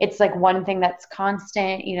 it's like one thing that's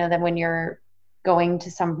constant, then when you're going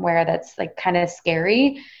to somewhere that's like kind of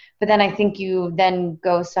scary. But then I think you then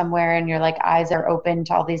go somewhere and your like eyes are open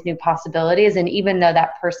to all these new possibilities. And even though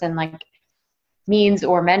that person like means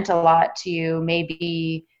or meant a lot to you,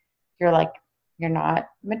 maybe you're not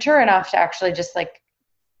mature enough to actually just like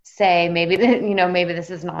say maybe maybe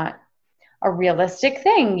this is not a realistic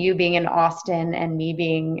thing. You being in Austin and me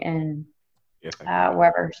being in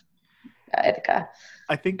wherever, Ithaca.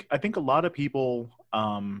 I think a lot of people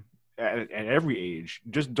at every age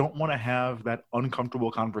just don't want to have that uncomfortable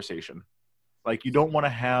conversation. Like you don't want to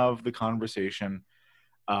have the conversation.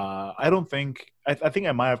 I think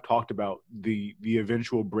I might have talked about the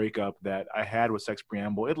eventual breakup that I had with Sex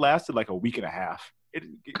Preamble. It lasted like a week and a half.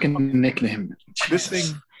 Nickname. This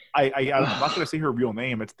thing, I'm not going to say her real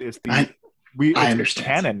name. It's I understand.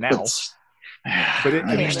 Canon now. But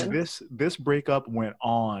this breakup went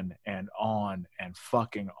on and on and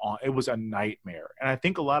fucking on. It was a nightmare. And I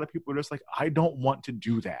think a lot of people are just like, I don't want to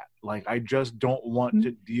do that. Like, I just don't want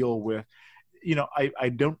to deal with. I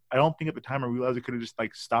don't think at the time I realized I could have just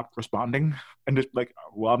like stopped responding and just like,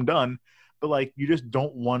 well, I'm done. But like, you just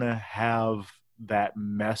don't want to have that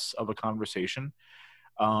mess of a conversation.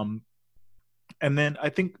 And then I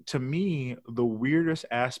think to me, the weirdest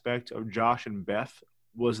aspect of Josh and Beth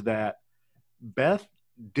was that Beth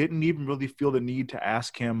didn't even really feel the need to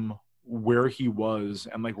ask him where he was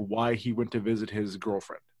and like why he went to visit his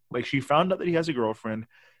girlfriend. Like, she found out that he has a girlfriend.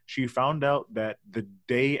 She found out that the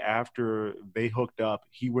day after they hooked up,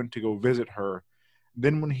 he went to go visit her.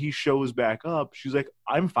 Then when he shows back up, she's like,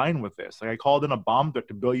 I'm fine with this. Like, I called in a bomb threat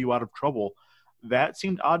to bail you out of trouble. That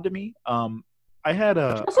seemed odd to me. I had She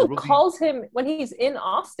also calls him when he's in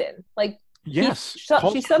Austin. Like, yes,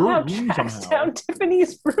 she somehow tracks down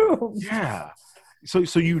Tiffany's room. Yeah. So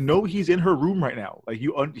he's in her room right now. Like,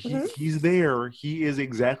 he's there. He is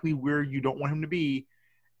exactly where you don't want him to be.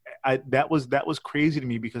 That was crazy to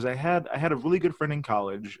me because I had a really good friend in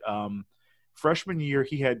college. Freshman year,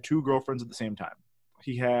 he had 2 girlfriends at the same time.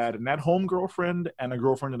 He had an at-home girlfriend and a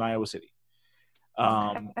girlfriend in Iowa City.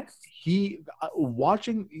 He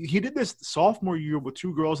did this sophomore year with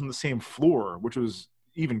 2 girls on the same floor, which was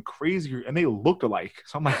even crazier, and they looked alike.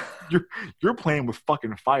 So I'm like, you're playing with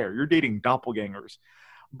fucking fire. You're dating doppelgangers.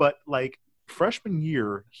 But like, freshman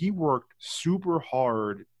year, he worked super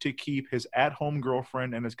hard to keep his at-home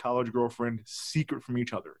girlfriend and his college girlfriend secret from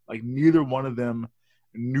each other. Like, neither one of them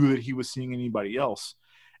knew that he was seeing anybody else.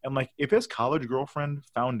 And like, if his college girlfriend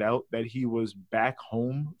found out that he was back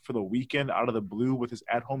home for the weekend out of the blue with his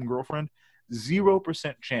at-home girlfriend,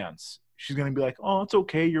 0% chance she's going to be like, oh, it's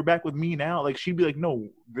okay, you're back with me now. Like, she'd be like, no,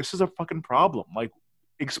 this is a fucking problem. Like,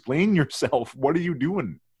 explain yourself. What are you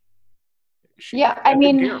doing? I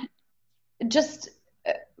mean, just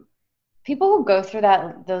people who go through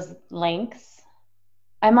those lengths,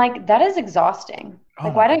 I'm like, that is exhausting.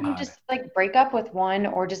 Like, why don't you just like break up with one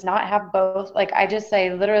or just not have both? Like, I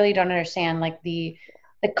literally don't understand like the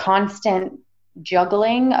constant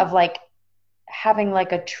juggling of like having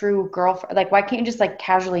like a true girlfriend. Like, why can't you just like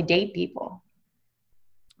casually date people?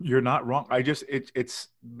 You're not wrong. It's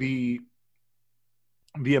the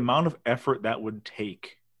amount of effort that would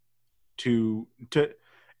take to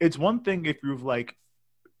it's one thing if you're like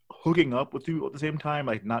hooking up with people at the same time,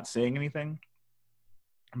 like not saying anything.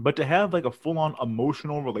 But to have like a full-on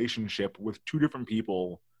emotional relationship with 2 different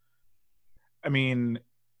people, I mean,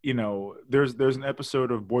 there's an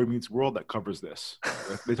episode of Boy Meets World that covers this.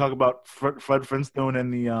 They talk about Fred Flintstone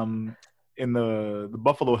in the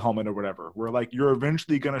buffalo helmet or whatever, where like you're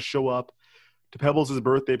eventually gonna show up to Pebbles'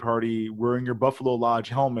 birthday party wearing your Buffalo Lodge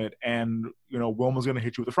helmet, and Wilma's gonna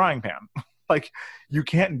hit you with a frying pan. Like, you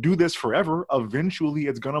can't do this forever. Eventually,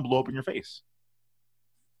 it's gonna blow up in your face.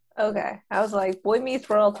 Okay. I was like, Boy Meets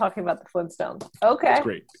World talking about the Flintstones. Okay. It's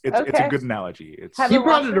great. It's a good analogy. You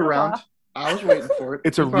brought it around. I was waiting for it.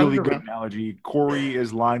 It's a really good analogy. Corey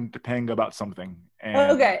is lying to Topanga about something.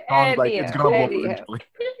 And okay. Sean's like, it's going to blow up eventually.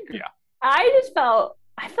 Yeah. I feel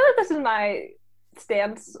like this is my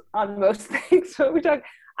stance on most things when we talk.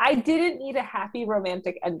 I didn't need a happy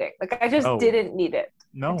romantic ending. Like, I just didn't need it.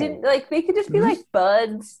 No. Like, they could just be like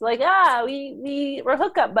buds. Like, we're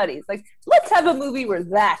hookup buddies. Like, let's have a movie where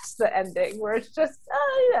that's the ending, where it's just,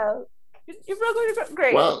 you broke up,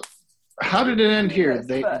 great. Well, how did it end here?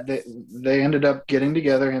 They ended up getting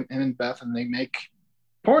together, him and Beth, and they make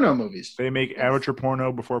porno movies. They make amateur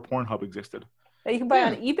porno before Pornhub existed. That you can buy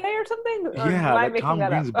on eBay or something? Or yeah, like Tom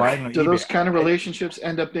Green's buying on eBay. Do those kind of relationships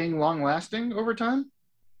end up being long-lasting over time?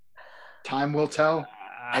 Time will tell,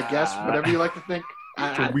 I guess. Whatever you like to think.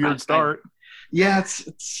 It's a weird start.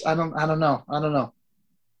 It's. I don't know.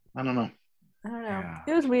 Yeah.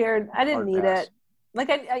 It was weird. I didn't need it. Like,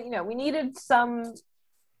 we needed some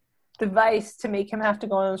device to make him have to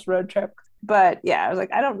go on this road trip. But yeah, I was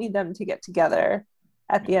like, I don't need them to get together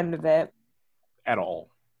at the end of it at all.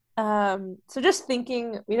 So just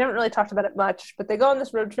thinking, we haven't really talked about it much, but they go on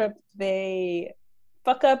this road trip. They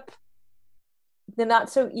fuck up the not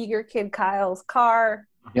so eager kid Kyle's car.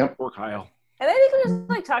 Yep, poor Kyle. And I think we're just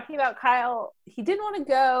like talking about Kyle. He didn't want to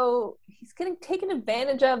go. He's getting taken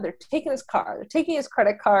advantage of. They're taking his car. They're taking his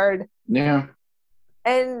credit card. Yeah.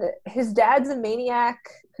 And his dad's a maniac.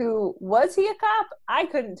 Who was he a cop? I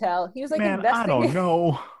couldn't tell. He was like investigating. I don't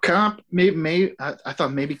know. Cop, maybe I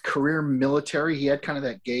thought maybe career military. He had kind of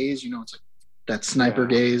that gaze, it's like that sniper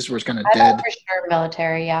gaze where it's kind of dead. For sure,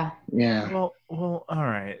 military, yeah. Yeah. Well, all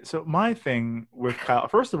right. So my thing with Kyle,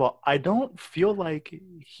 first of all, I don't feel like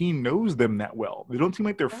he knows them that well. They don't seem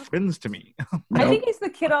like they're friends to me. I think he's the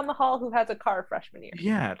kid on the hall who has a car freshman year.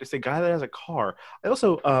 Yeah, just a guy that has a car. I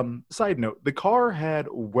also, side note, the car had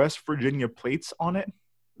West Virginia plates on it.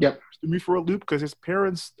 Yep. threw me for a loop because his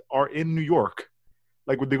parents are in New York.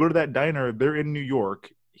 Like when they go to that diner, they're in New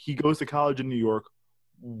York. He goes to college in New York.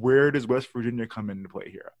 Where does West Virginia come into play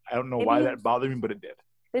here? I don't know why that bothered me, but it did.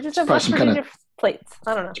 They just have West Virginia plates.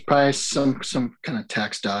 I don't know. It's probably some kind of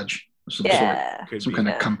tax dodge of some sort. Some kind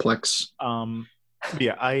of complex.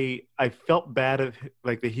 Yeah, I felt bad at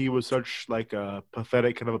like that he was such like a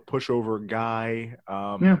pathetic kind of a pushover guy.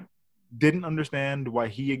 Didn't understand why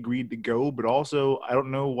he agreed to go, but also I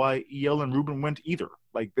don't know why EL and Ruben went either.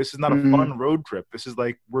 Like this is not a fun road trip. This is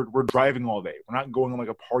like we're driving all day. We're not going on like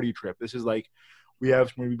a party trip. This is like we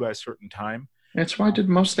have maybe by a certain time. That's why I did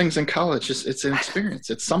most things in college. It's an experience.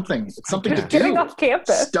 It's something. It's something to do. Getting off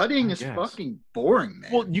campus. Studying is fucking boring,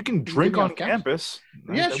 man. Well, you can drink on campus.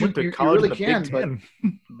 Yes, you really can, but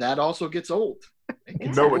that also gets old.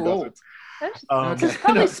 No, it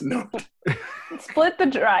doesn't. Split the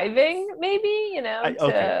driving, maybe, you know.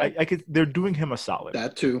 I could. They're doing him a solid.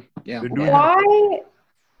 That too. Yeah.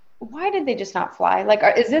 Why did they just not fly? Like,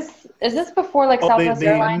 is this before like Southwest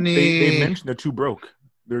Airlines? They mentioned they're too broke.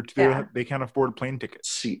 They can't afford plane tickets.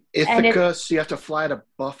 See, Ithaca, so you have to fly to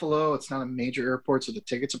Buffalo. It's not a major airport, so the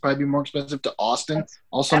tickets will probably be more expensive. To Austin,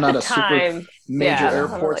 also not a super major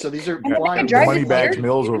airport. So these are flying money bags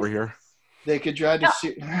mills over here. They could drive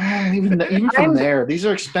to even from there. These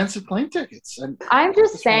are expensive plane tickets. I'm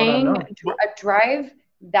just saying, a drive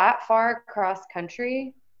that far across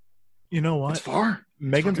country. You know what? It's far.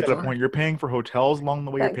 Megan's got a point. You're paying for hotels along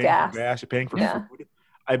the way. You're paying for gas. You're paying for food.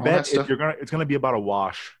 I bet it's gonna be about a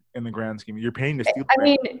wash in the grand scheme. You're paying to steal. I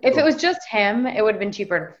mean, if it was just him, it would have been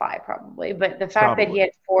cheaper to fly probably. But the fact that he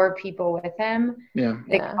had 4 people with him,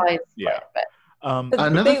 they could probably split. But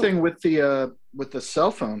another thing with the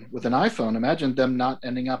cell phone, with an iPhone, imagine them not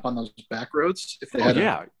ending up on those back roads if they had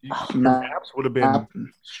maps would have been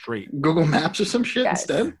straight. Google Maps or some shit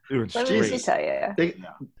instead. Let me just tell you.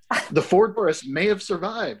 The Ford Taurus may have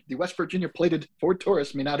survived. The West Virginia plated Ford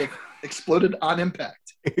Taurus may not have exploded on impact.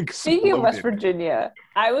 Speaking of West Virginia,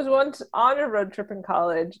 I was once on a road trip in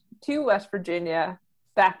college to West Virginia.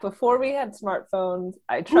 Back before we had smartphones,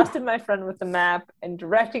 I trusted my friend with the map and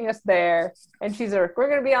directing us there. And she's like, we're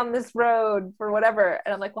going to be on this road for whatever.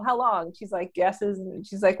 And I'm like, well, how long? She's like, guesses. And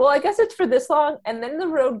she's like, well, I guess it's for this long. And then the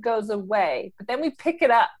road goes away. But then we pick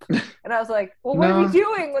it up. And I was like, well, what are we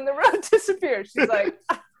doing when the road disappears? She's like,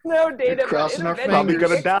 no data. We're crossing our fingers. Probably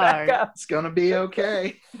going to die. It's going to be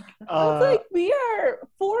okay. I was like, we are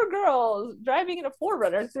 4 girls driving in a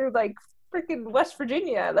 4Runner through like freaking West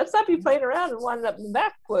Virginia. Let's not be playing around and winding up in the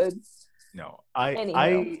backwoods. No,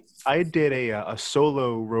 I did a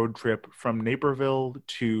solo road trip from Naperville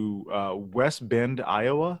to West Bend,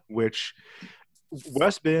 Iowa, which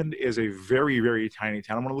West Bend is a very, very tiny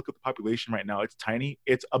town. I'm going to look at the population right now. It's tiny.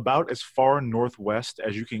 It's about as far northwest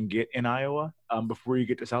as you can get in Iowa before you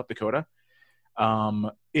get to South Dakota.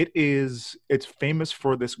 It's famous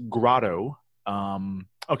for this grotto.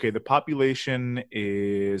 The population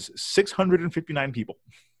is 659 people.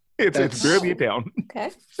 It's barely a town.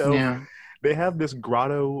 Okay. So they have this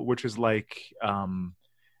grotto, which is like,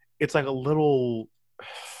 it's like a little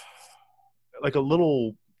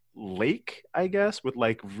lake, I guess, with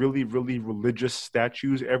like really, really religious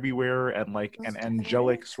statues everywhere and like an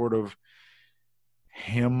angelic sort of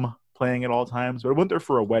hymn playing at all times. But I went there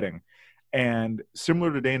for a wedding. And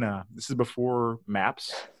similar to Dana, this is before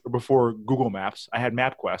Maps, or before Google Maps. I had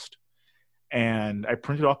MapQuest, and I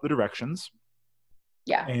printed off the directions.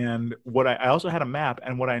 Yeah. And I also had a map,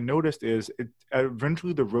 and what I noticed is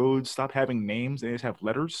eventually the roads stop having names; they just have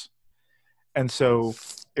letters. And so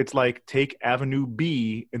it's like take Avenue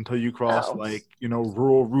B until you cross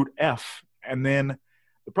rural route F, and then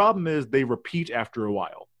the problem is they repeat after a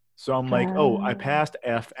while. So I'm like, I passed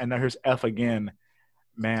F, and now here's F again.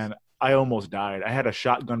 Man, I almost died. I had a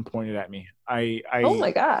shotgun pointed at me. Oh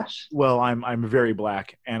my gosh. Well, I'm very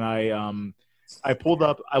black, and I pulled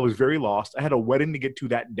up. I was very lost. I had a wedding to get to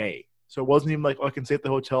that day, so it wasn't even like, I can stay at the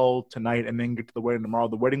hotel tonight and then get to the wedding tomorrow.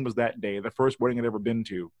 The wedding was that day, the first wedding I'd ever been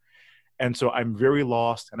to, and so I'm very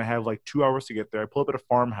lost. And I have like 2 hours to get there. I pull up at a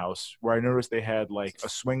farmhouse where I noticed they had like a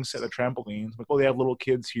swing set of trampolines. I'm like, they have little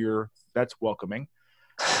kids here. That's welcoming.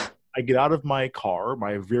 I get out of my car,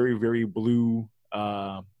 my very, very blue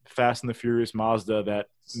Fast and the Furious Mazda that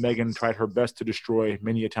Megan tried her best to destroy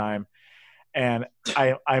many a time. And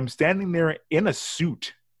I'm standing there in a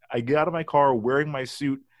suit. I get out of my car wearing my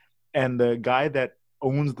suit, and the guy that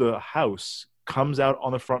owns the house comes out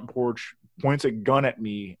on the front porch, points a gun at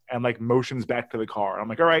me, and like motions back to the car. I'm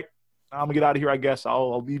like, all right, I'm gonna get out of here. I guess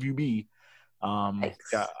I'll leave you be.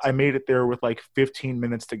 Yeah, I made it there with like 15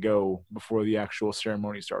 minutes to go before the actual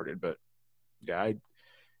ceremony started. But yeah,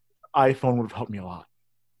 iPhone would have helped me a lot.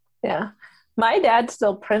 Yeah. My dad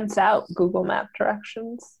still prints out Google Map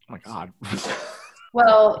directions. Oh my God.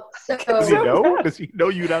 Well, so Does he know? Does he know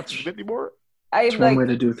you don't submit anymore? It's one way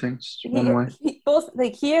to do things. One way.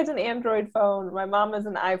 He has an Android phone. My mom has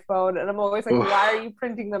an iPhone, and I'm always like, "Why are you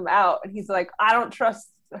printing them out?" And he's like, "I don't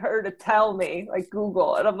trust her to tell me, like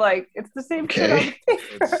Google." And I'm like, "It's the same shit on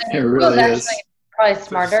paper." It really is. Probably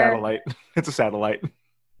smarter. It's a satellite.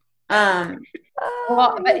 Well,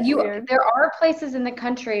 but there are places in the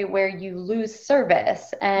country where you lose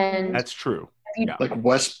service, and that's true. Yeah. Like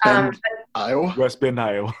West Bend, Iowa. West Bend,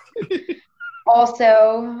 Iowa.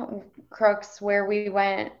 Also, Crooks, where we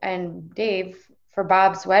went, and Dave for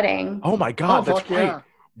Bob's wedding. Oh my God, that's right. Yeah.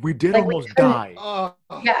 We did almost die.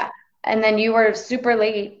 Yeah, and then you were super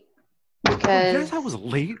late because. Yes, I was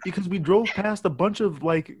late because we drove past a bunch of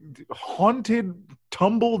like haunted,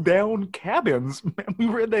 tumble down cabins. Man, we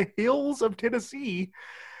were in the hills of Tennessee,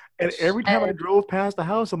 and every time I drove past the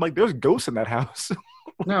house, I'm like, "There's ghosts in that house."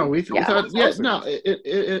 No, we thought,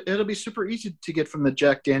 it'll be super easy to get from the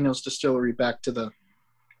Jack Daniel's distillery back to the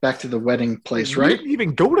wedding place, right? We didn't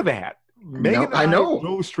even go to that. Megan and I know.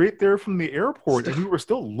 Drove straight there from the airport, and we were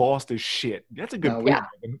still lost as shit. That's a good point.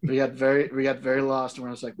 We got very lost, and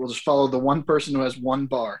I was like, we'll just follow the one person who has one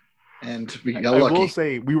bar, and we got lucky. I will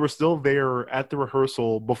say we were still there at the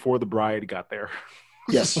rehearsal before the bride got there.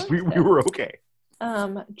 Yes, we were okay.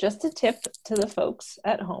 Just a tip to the folks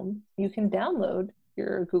at home: you can download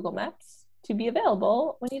your Google Maps to be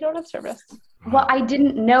available when you don't have service. Well, I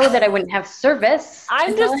didn't know that I wouldn't have service.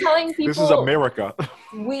 I'm just telling people. This is America.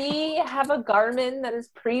 We have a Garmin that is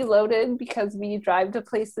preloaded because we drive to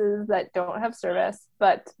places that don't have service,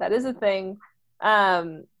 but that is a thing.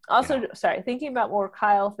 Sorry, thinking about more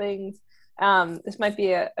Kyle things, this might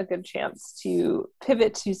be a good chance to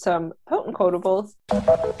pivot to some potent quotables.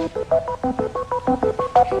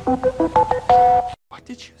 What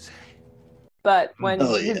did you say? But when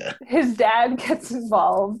his dad gets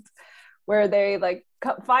involved, where they like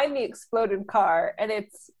find the exploded car, and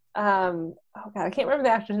it's oh god, I can't remember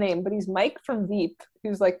the actor's name, but he's Mike from Veep,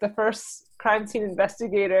 who's like the first crime scene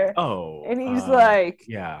investigator. Oh, and he's like,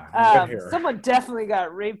 someone definitely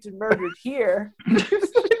got raped and murdered here.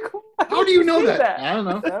 How do you know that? I don't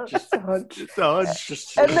know. Just a hunch. It's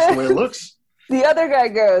just the way it looks. The other guy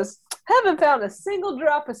goes, haven't found a single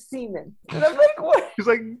drop of semen. And I'm like, what? He's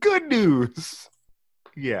like, good news.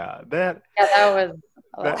 Yeah, that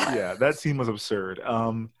scene was absurd.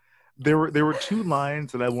 There were two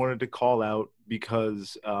lines that I wanted to call out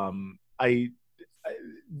because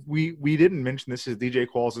we didn't mention this is DJ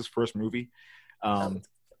Qualls' first movie.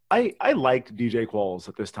 I liked DJ Qualls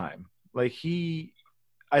at this time. Like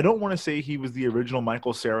I don't want to say he was the original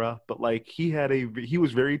Michael Cera, but like he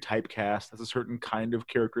was very typecast as a certain kind of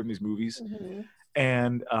character in these movies. Mm-hmm.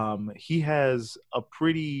 And he has a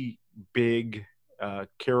pretty big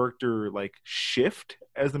character like shift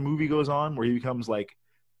as the movie goes on, where he becomes like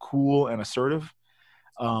cool and assertive.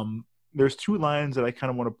 There's two lines that I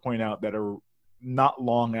kind of want to point out that are not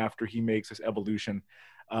long after he makes this evolution.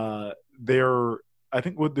 I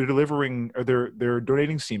think what they're delivering, or they're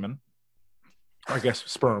donating semen. I guess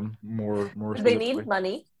sperm more. They need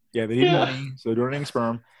money. Yeah, they need money, so they're donating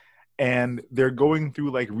sperm, and they're going through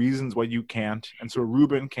like reasons why you can't. And so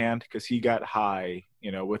Ruben can't because he got high,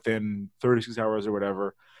 within 36 hours or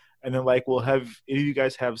whatever. And then like, well, have any of you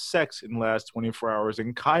guys have sex in the last 24 hours?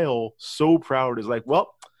 And Kyle, so proud, is like,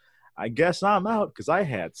 well, I guess I'm out because I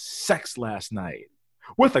had sex last night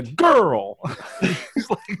with a girl. He's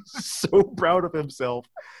like so proud of himself.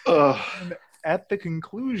 And at the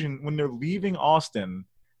conclusion, when they're leaving Austin,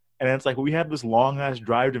 and it's like, we have this long ass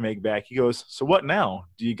drive to make back, he goes, so what now?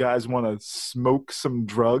 Do you guys want to smoke some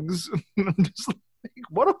drugs? And I'm just like,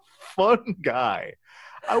 what a fun guy.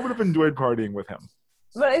 I would have enjoyed partying with him.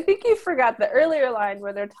 But I think you forgot the earlier line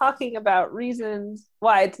where they're talking about reasons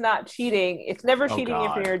why it's not cheating. It's never cheating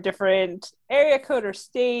if you're a different area code or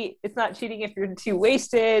state. It's not cheating if you're too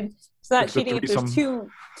wasted. It's not cheating if there's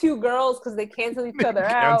two girls because they cancel each other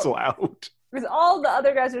out. Cancel out. Because all the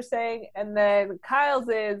other guys are saying, and then Kyle's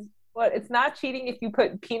is, it's not cheating if you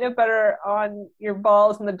put peanut butter on your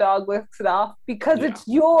balls and the dog licks it off because it's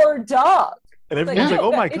your dog. And everyone's like,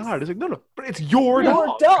 oh my God. It's like, no, but it's your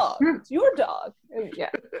dog. It's your dog. Yeah.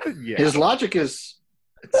 His logic it's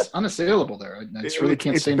unassailable there. I just really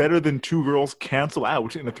can't say. It's better than two girls cancel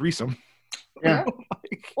out in a threesome. Yeah.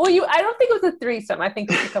 Well, I don't think it was a threesome. I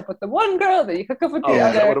think you hook up with the one girl, then you hook up with the other.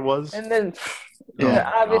 Is that what it was? And then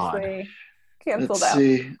obviously canceled out. Let's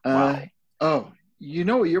see. You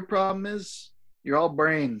know what your problem is? You're all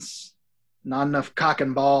brains. Not enough cock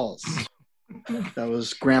and balls. That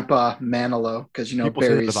was Grandpa Manilow, because People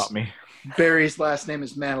Barry's say that about me. Barry's last name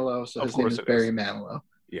is Manilow, so Of his name course is it Barry is. Manilow.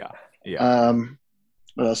 Yeah. Yeah.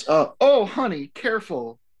 What else? Oh, honey,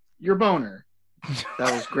 careful, your boner.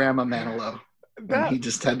 That was Grandma Manilow. And he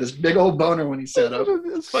just had this big old boner when he sat up.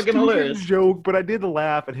 It's fucking hilarious. Joke, but I did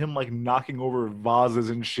laugh at him like knocking over vases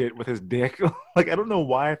and shit with his dick. Like, I don't know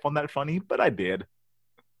why I found that funny, but I did.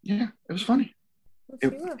 Yeah, it was funny.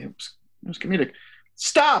 It was comedic.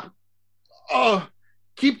 Stop! Oh,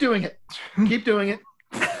 keep doing it. Keep doing it.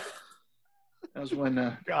 That was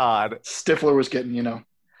when God, Stifler was getting,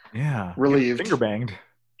 relieved. Finger banged.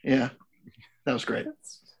 Yeah, that was great.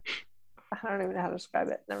 I don't even know how to describe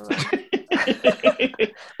it. Never mind.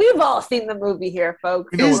 We've all seen the movie here,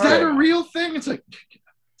 folks. Is that a real thing? It's like,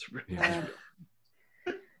 it's real. Yeah.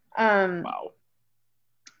 Wow.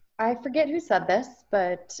 I forget who said this,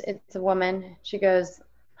 but it's a woman. She goes,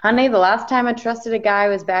 "Honey, the last time I trusted a guy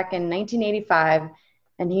was back in 1985,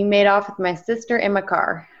 and he made off with my sister in my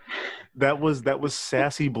car." That was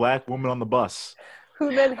sassy black woman on the bus.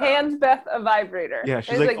 Who then hands Beth a vibrator. Yeah,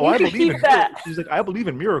 she's and like, "Oh, I believe in that." She's like, "I believe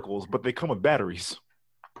in miracles, but they come with batteries."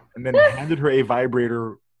 And then handed her a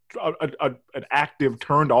vibrator, an active,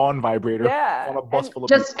 turned-on vibrator on a bus full of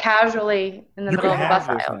just casually in the middle of the bus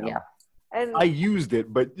aisle. Yeah. And I used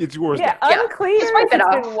it, but it's yours. Yeah, now. unclear just wipe if it it's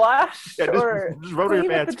off. been washed or just rub it in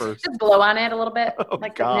your pants first. Just blow on it a little bit,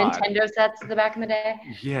 like the God. Nintendo sets in the back in the day.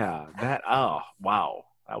 Yeah, wow,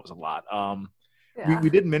 that was a lot. Yeah. We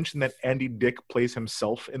did mention that Andy Dick plays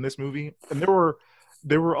himself in this movie, and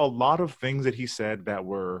there were a lot of things that he said that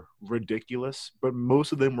were ridiculous, but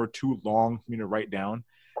most of them were too long for me to write down.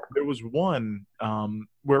 There was one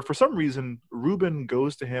where for some reason Ruben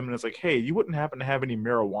goes to him and is like, "Hey, you wouldn't happen to have any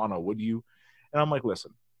marijuana, would you?" And I'm like,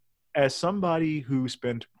 "Listen, as somebody who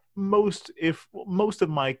spent most of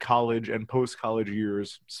my college and post-college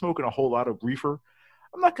years smoking a whole lot of reefer,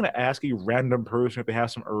 I'm not going to ask a random person if they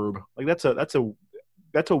have some herb. Like that's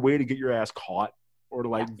a way to get your ass caught or to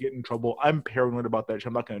like get in trouble. I'm paranoid about that shit.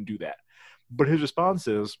 I'm not going to do that." But his response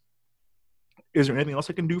is there anything else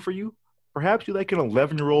I can do for you? Perhaps you like an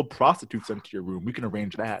 11-year-old prostitute sent to your room. We can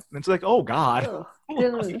arrange that. And it's like, oh God. Oh,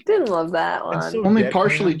 didn't love that one. So Only dead,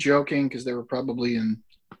 partially man. joking because they were probably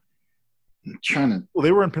trying to Well,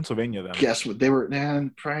 they were in Pennsylvania then. guess what they were.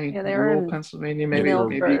 Probably Yeah, they were rural in Pennsylvania. Maybe you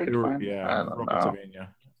Milford. could find. Yeah, I rural don't know.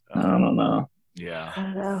 Pennsylvania. I don't know. Yeah. I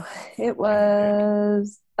don't know. It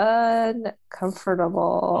was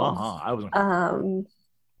uncomfortable. I was.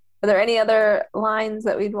 Are there any other lines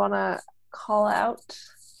that we'd want to call out?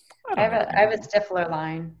 I have a Stifler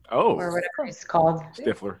line. Oh. Or whatever he's called.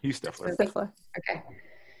 Stifler. He's Stifler. Stifler. Okay.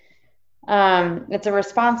 It's a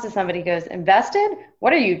response to somebody who goes, "Invested?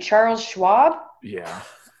 What are you, Charles Schwab?" Yeah.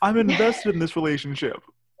 I'm invested in this relationship.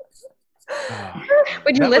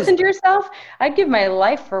 Would you That listen was- to yourself? I'd give my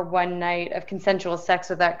life for one night of consensual sex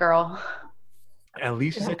with that girl. At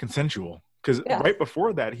least he said consensual. Because Yeah. right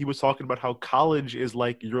before that, he was talking about how college is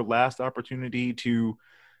like your last opportunity to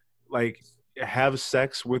like have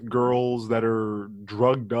sex with girls that are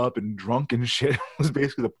drugged up and drunk and shit. Was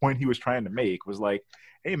basically the point he was trying to make. Was like,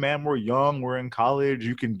 hey man, we're young, we're in college,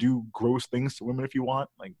 you can do gross things to women if you want.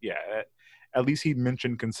 Like, yeah, at least he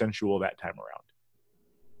mentioned consensual that time around.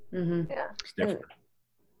 Mm-hmm. Yeah. Stifler.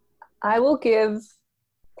 I will give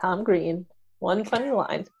Tom Green one funny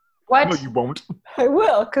line. What? No, you won't. I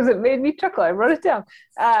will, because it made me chuckle. I wrote it down.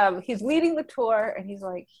 He's leading the tour, and he's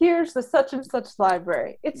like, "Here's the such and such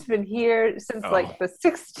library. It's been here since like the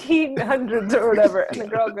 1600s or whatever." And the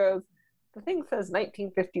girl goes, "The thing says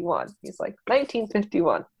 1951." He's like,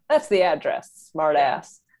 1951. That's the address, smart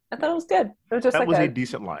ass. I thought it was good. It was just That like was a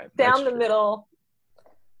decent line. down the middle,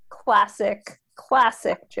 classic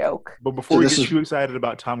joke. But before So we this get is- too excited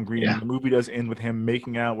about Tom Green, Yeah. the movie does end with him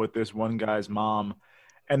making out with this one guy's mom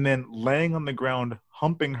and then laying on the ground,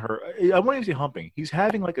 humping her. I won't even say humping. He's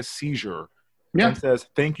having like a seizure Yeah. and says,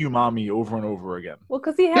 "Thank you, mommy," over and over again. Well,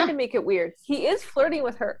 because he had Yeah. to make it weird. He is flirting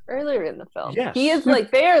with her earlier in the film. Yes. He is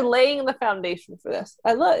like, they are laying the foundation for this.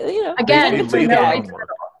 I love, Again, They it's lay the no groundwork.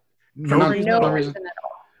 For No no reason no at all. reason. reason at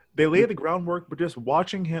all. They lay the groundwork, but just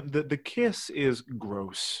watching him, the kiss is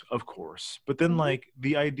gross, of course. But then, like,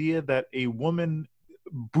 the idea that a woman,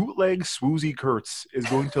 bootleg Swoozie Kurtz, is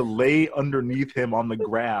going to lay underneath him on the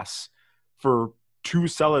grass for 2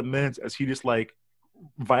 solid minutes as he just, like,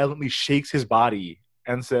 violently shakes his body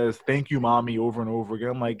and says, "Thank you, mommy," over and over again.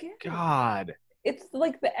 I'm like, God. It's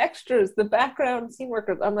like the extras, the background scene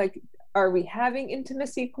workers. I'm like, are we having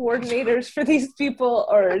intimacy coordinators for these people,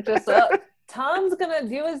 or just Tom's gonna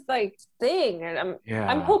do his like thing? And I'm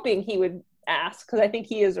Yeah. hoping he would ask, because I think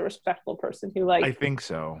he is a respectful person who like I think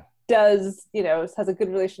so. does, has a good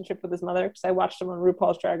relationship with his mother, because I watched him on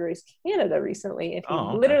RuPaul's Drag Race Canada recently, and he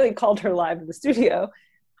literally called her live in the studio.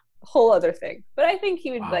 Whole other thing. But I think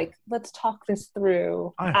he would let's talk this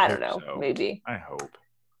through. I don't know, so. Maybe. I hope.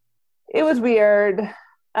 It was weird.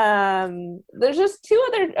 There's just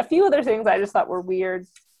a few other things I just thought were weird.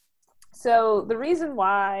 So the reason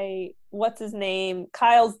why, what's his name,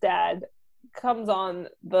 Kyle's dad comes on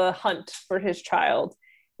the hunt for his child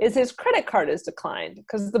is his credit card is declined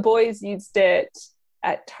because the boys used it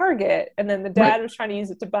at Target, and then the dad was trying to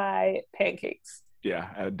use it to buy pancakes. Yeah,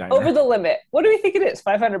 at a diner. Over the limit. What do we think it is?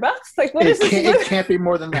 $500? Like, what is this? It can't be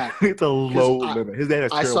more than that. It's a low limit. His dad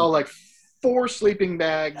is I saw like 4 sleeping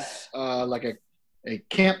bags, like a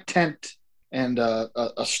camp tent, and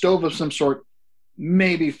a stove of some sort.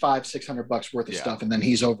 Maybe $500-600 worth of stuff, and then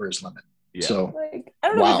he's over his limit. Yeah. So I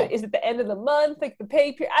don't know. Is it the end of the month, like the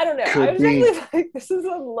pay period? I don't know. I was definitely like, this is a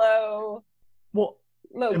low. Well,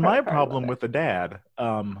 my problem with the dad,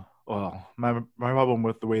 my problem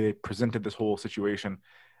with the way they presented this whole situation,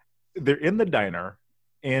 they're in the diner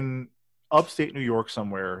in upstate New York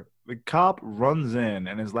somewhere. The cop runs in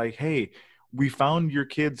and is like, "Hey, we found your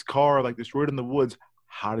kid's car like destroyed in the woods.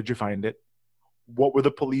 How did you find it? What were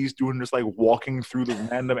the police doing, just like walking through the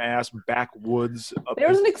random ass backwoods?" There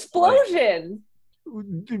was an explosion.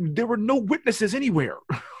 There were no witnesses anywhere.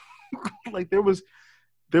 Like there was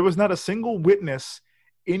not a single witness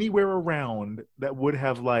anywhere around that would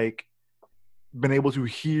have like been able to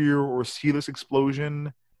hear or see this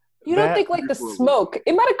explosion. You don't think like the smoke?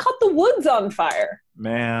 It might have caught the woods on fire.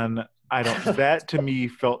 Man, I don't. That to me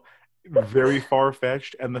felt very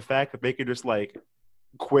far-fetched, and the fact that they could just like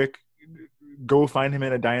quick go find him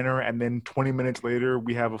in a diner, and then 20 minutes later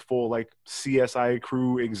we have a full like CSI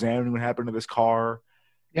crew examining what happened to this car.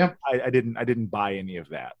 Yeah, I didn't buy any of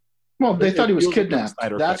that. Well, they thought he was kidnapped.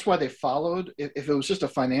 That's why they followed. If it was just a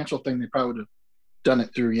financial thing, they probably would have done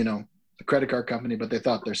it through the credit card company. But they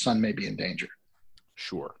thought their son may be in danger.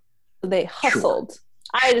 Sure. They hustled. Sure.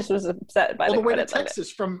 I just was upset by all the way to limit.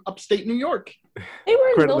 Texas from upstate New York. They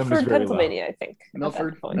were in Milford, Pennsylvania, I think.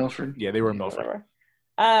 Milford. Yeah, they were in Milford.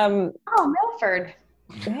 Milford.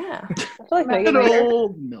 Yeah, I feel like Good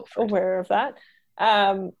old Milford. Aware of that.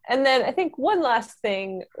 And then I think one last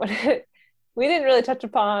thing we didn't really touch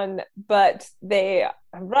upon, but they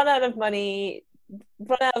run out of money,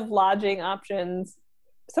 run out of lodging options.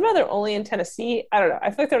 Somehow they're only in Tennessee. I don't know. I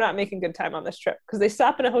feel like they're not making good time on this trip because they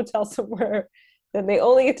stop in a hotel somewhere. Then they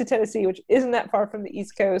only get to Tennessee, which isn't that far from the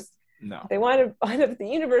East Coast. No. They wind up at the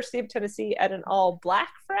University of Tennessee at an all-black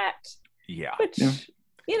frat. Yeah. Which,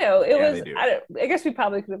 I guess we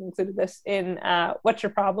probably could have included this in What's Your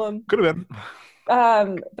Problem? Could have been.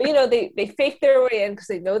 But, they fake their way in because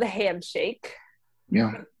they know the handshake.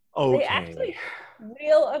 Yeah. Okay. They actually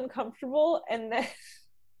real uncomfortable, and then...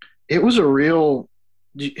 It was a real...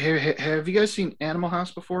 Have you guys seen Animal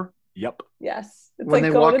House before? Yep. Yes. It's when like they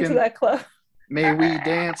going walk into that club. May we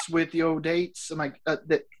dance with your dates? I'm like,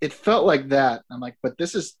 it felt like that. I'm like, but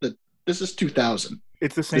this is 2000.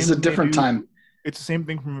 It's the same. This is a different time. It's the same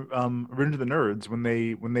thing from Revenge of the Nerds when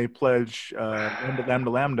they pledge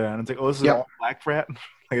Lambda, and it's like, oh, this is all black frat.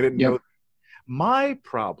 Like, I didn't know. My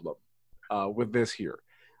problem with this here,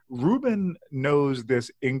 Ruben knows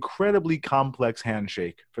this incredibly complex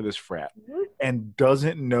handshake for this frat, and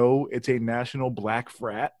doesn't know it's a national black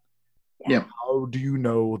frat. Yeah. How do you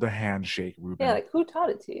know the handshake, Ruben? Yeah, like who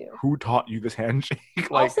taught it to you? Who taught you this handshake?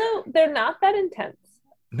 Also, they're not that intense.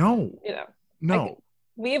 No. No.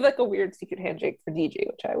 We have like a weird secret handshake for DJ,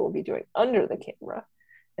 which I will be doing under the camera,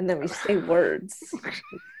 and then we say words,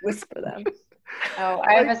 whisper them. Oh,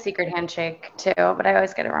 I have a secret handshake too, but I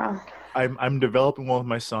always get it wrong. I'm developing one with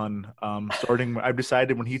my son. I've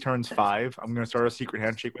decided when he turns 5, I'm going to start a secret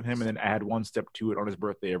handshake with him, and then add one step to it on his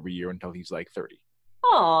birthday every year until he's like 30.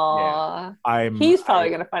 Aww. Yeah. He's probably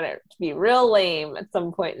going to find it to be real lame at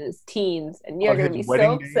some point in his teens, and you're going to be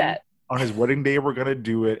so upset. On his wedding day, we're going to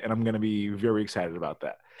do it, and I'm going to be very excited about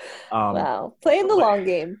that. Wow. Playing the long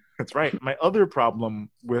game. That's right. My other problem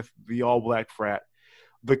with the all-black frat,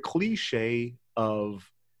 the cliche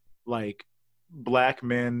of, like, black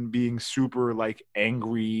men being super, like,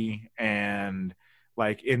 angry and,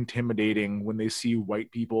 like, intimidating when they see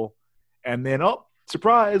white people. And then, oh,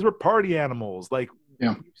 surprise, we're party animals. Like,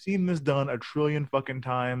 we've seen this done a trillion fucking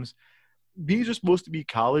times. These are supposed to be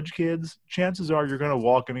college kids. Chances are you're going to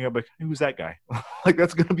walk in and be like, hey, who's that guy? Like,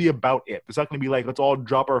 that's going to be about it. It's not going to be like, let's all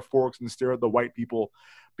drop our forks and stare at the white people,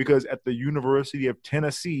 because at the University of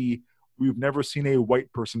Tennessee, we've never seen a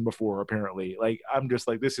white person before, apparently. Like, I'm just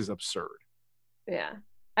like, this is absurd. Yeah.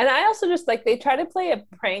 And I also just like they try to play a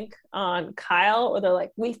prank on Kyle, where they're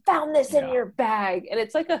like, "We found this in your bag," and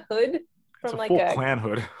it's like a hood from like a Klan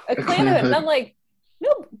hood. A Klan hood, and I'm like, no,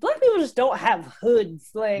 black people just don't have hoods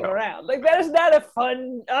laying around. Like that is not a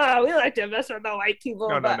fun. We like to mess with the white people,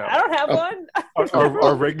 but I don't have one.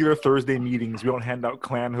 Our regular Thursday meetings, we don't hand out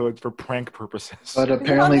Klan hoods for prank purposes. But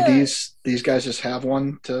apparently, these guys just have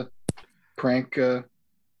one to prank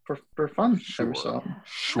for fun. Sure.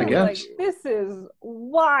 I guess like, this is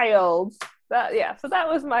wild. So that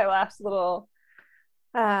was my last little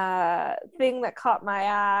thing that caught my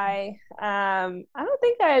eye. I don't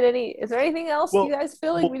think I had any. Is there anything else you guys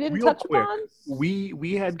feel like we didn't touch upon?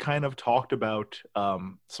 We had kind of talked about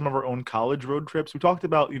some of our own college road trips. We talked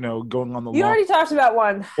about going on the. You already talked about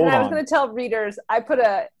one. Hold and I was on. going to tell readers. I put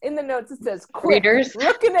in the notes. It says readers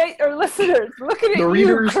looking at or listeners looking at the you,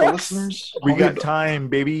 readers, Chris. the listeners. We got time,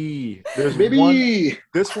 baby. There's baby. one.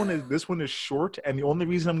 This one is short, and the only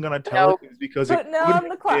reason I'm going to tell it is because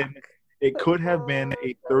it could have been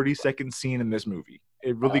a 30-second scene in this movie.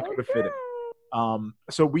 It really could have fit it.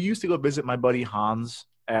 So we used to go visit my buddy Hans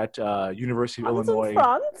at University of Illinois.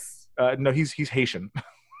 France? No, he's Haitian,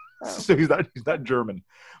 so he's not German.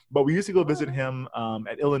 But we used to go visit him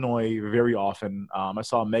at Illinois very often. I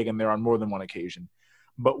saw Megan there on more than one occasion.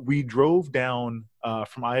 But we drove down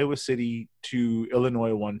from Iowa City to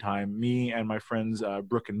Illinois one time, me and my friends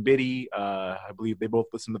Brooke and Biddy. I believe they both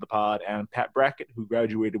listened to the pod, and Pat Brackett, who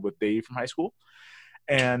graduated with Dave from high school.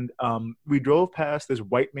 And we drove past this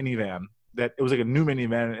white minivan it was like a new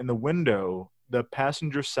minivan. In the window, the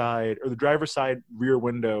passenger side or the driver's side rear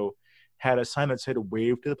window had a sign that said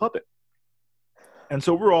 "Wave to the puppet." And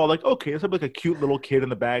so we're all like, okay, let's have like a cute little kid in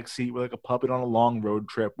the back seat with like a puppet on a long road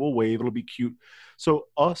trip. We'll wave. It'll be cute. So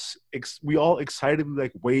we all excitedly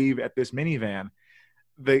like wave at this minivan.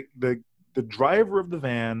 The driver of the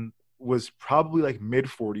van was probably like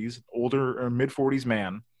mid-40s, older or mid-40s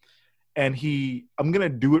man. And I'm going to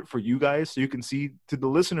do it for you guys so you can see. To the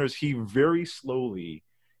listeners, he very slowly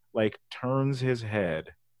like turns his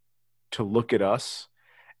head to look at us,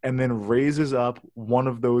 and then raises up one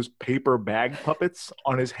of those paper bag puppets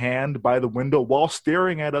on his hand by the window while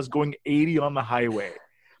staring at us going 80 on the highway.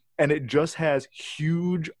 And it just has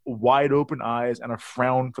huge, wide open eyes and a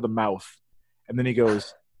frown for the mouth. And then he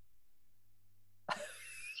goes,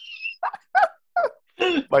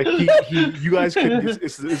 like you guys could,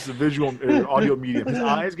 it's a visual audio medium. His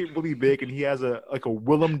eyes get really big and he has a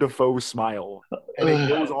Willem Dafoe smile. And it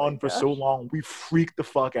goes on for so long. We freaked the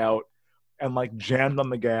fuck out. And like jammed on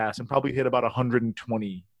the gas and probably hit about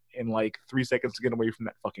 120 in like 3 seconds to get away from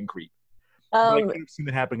that fucking creep. I could have seen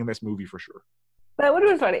it happening in this movie for sure. That would have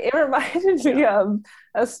been funny. It reminded me of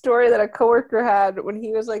a story that a coworker had when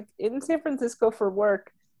he was like in San Francisco for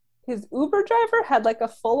work. His Uber driver had like a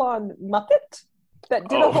full-on Muppet that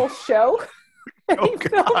did a whole show.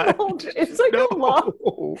 It's like a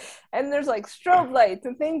long, and there's like strobe lights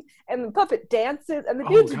and things, and the puppet dances, and the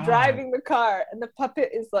dude's driving the car, and the puppet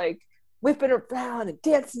is like whipping around and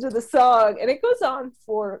dancing to the song, and it goes on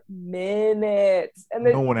for minutes. And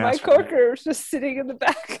then my coworker was just sitting in the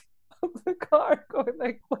back of the car going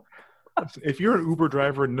like, what? If you're an Uber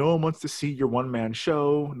driver, no one wants to see your one-man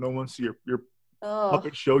show. No one wants to see your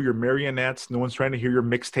puppet show, your marionettes. No one's trying to hear your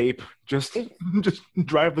mixtape. Just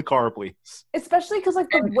drive the car, please. Especially because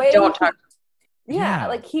like the way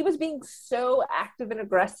like he was being so active and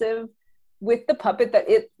aggressive with the puppet that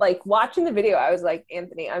it, like, watching the video, I was like,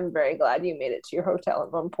 Anthony, I'm very glad you made it to your hotel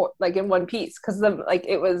in one piece, because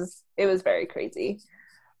it was very crazy.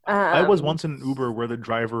 I was once in an Uber where the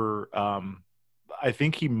driver, I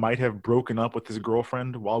think he might have broken up with his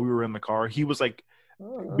girlfriend while we were in the car. He was like,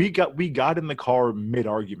 we got in the car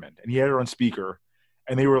mid-argument, and he had her on speaker,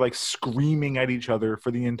 and they were like screaming at each other for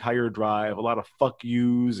the entire drive. A lot of fuck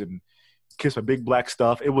yous and kiss my big black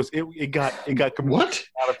stuff. It got what?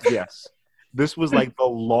 Yes. This was like the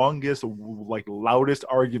longest, like loudest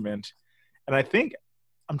argument. And I'm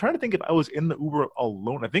trying to think if I was in the Uber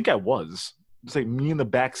alone. I think I was. It's like me in the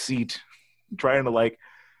back seat trying to like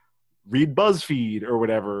read BuzzFeed or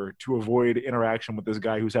whatever to avoid interaction with this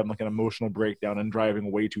guy who's having like an emotional breakdown and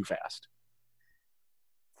driving way too fast.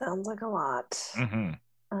 Sounds like a lot.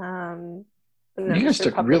 Mm-hmm. You guys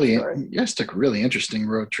took really interesting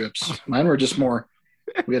road trips. Mine were just more,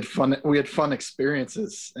 we had fun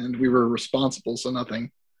experiences, and we were responsible, so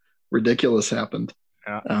nothing ridiculous happened.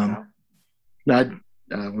 What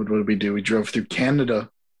did we do? We drove through Canada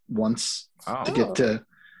once to get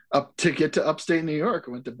to upstate New York.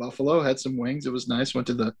 I went to Buffalo, had some wings. It was nice. Went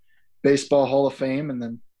to the Baseball Hall of Fame, and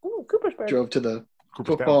then Coopersburg. Drove to the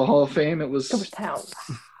Football Hall of Fame. It was Cooperstown.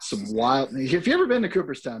 Some wild. If you ever been to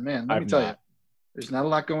Cooperstown, man, let me tell you, There's not a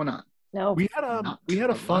lot going on. No. We had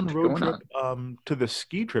a fun lot road going trip to the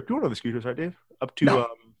ski trip. You went on the ski trips, right, Dave? Up to No.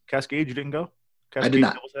 Cascade. You didn't go? I did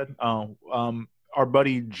not. Devil's Head? Oh, our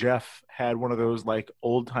buddy Jeff had one of those like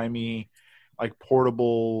old timey, like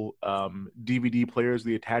portable DVD players,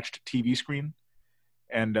 the attached TV screen,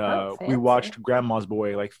 and we watched Grandma's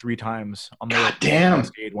Boy like 3 times on the God damn.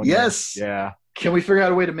 Cascade one Yes. day. Yeah. Can we figure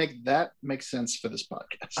out a way to make that make sense for this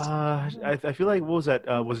podcast? I feel like, what was that?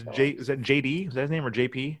 Was that JD? Was that his name, or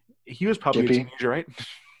JP? He was probably JP? a teenager, right?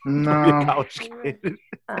 No. A college kid.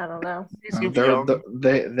 I don't know.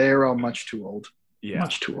 They're all much too old. Yeah.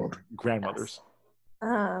 Much too old. Grandmothers.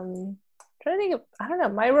 Trying to think of, I don't know.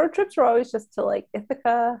 My road trips were always just to like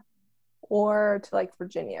Ithaca or to like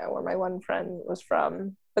Virginia, where my one friend was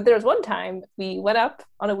from. But there was one time we went up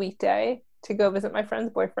on a weekday to go visit my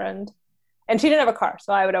friend's boyfriend, and she didn't have a car,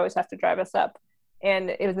 so I would always have to drive us up. And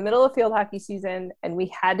it was the middle of field hockey season, and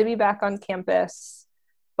we had to be back on campus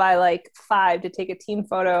by like 5 to take a team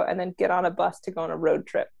photo and then get on a bus to go on a road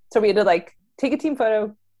trip. So we had to like take a team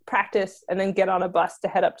photo, practice, and then get on a bus to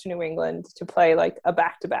head up to New England to play like a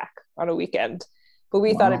back-to-back on a weekend. But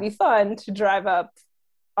we thought it'd be fun to drive up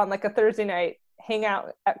on like a Thursday night, hang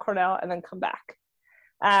out at Cornell, and then come back.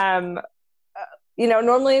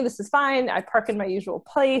 Normally this is fine. I park in my usual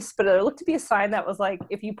place, but there looked to be a sign that was like,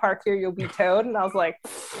 if you park here, you'll be towed. And I was like,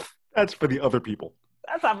 that's for the other people.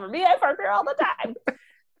 That's not for me. I park here all the time.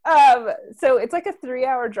 So it's like a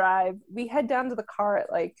 3-hour drive. We head down to the car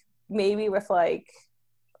at like maybe with like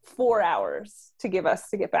 4 hours to give us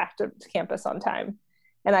to get back to campus on time.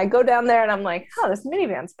 And I go down there and I'm like, oh, this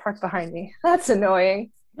minivan's parked behind me. That's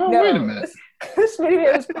annoying. Oh, no, wait a minute. This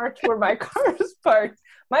minivan is parked where my car is parked.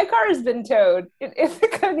 My car has been towed in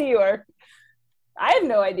Ithaca, New York. I have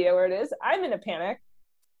no idea where it is. I'm in a panic.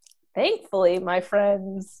 Thankfully, my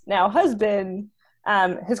friend's now husband,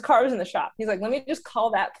 his car was in the shop. He's like, let me just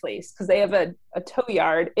call that place because they have a tow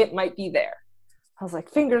yard. It might be there. I was like,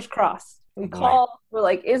 fingers crossed. We call. We're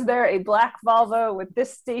like, is there a black Volvo with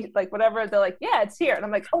this state, like whatever? They're like, yeah, it's here. And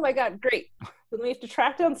I'm like, oh my God, great. So then we have to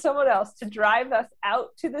track down someone else to drive us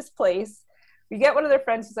out to this place. We get one of their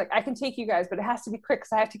friends who's like, I can take you guys, but it has to be quick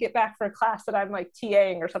because I have to get back for a class that I'm like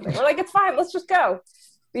TAing or something. We're like, it's fine. Let's just go.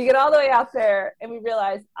 We get all the way out there and we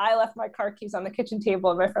realize I left my car keys on the kitchen table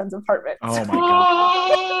in my friend's apartment. Oh my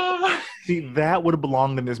God. See, that would have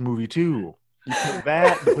belonged in this movie too. You put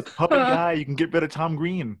that, you put the puppet guy, you can get rid of Tom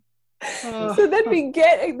Green. So then we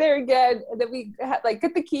get there again, and then we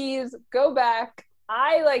get the keys, go back.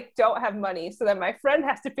 I like don't have money, so then my friend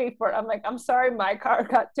has to pay for it. I'm like, I'm sorry, my car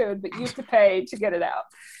got towed, but you have to pay to get it out.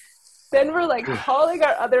 Then we're like calling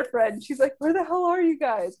our other friend. She's like, where the hell are you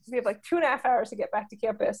guys? We have like 2.5 hours to get back to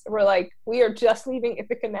campus. And we're like, we are just leaving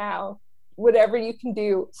Ithaca now. Whatever you can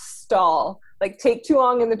do, stall. Like take too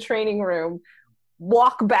long in the training room.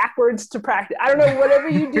 Walk backwards to practice. I don't know, whatever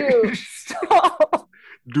you do, stall.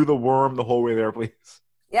 Do the worm the whole way there, please.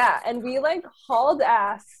 Yeah, and we like hauled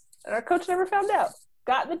ass, and our coach never found out.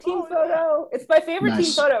 Got the team photo. It's my favorite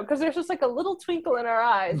team photo because there's just like a little twinkle in our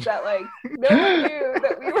eyes that like no one knew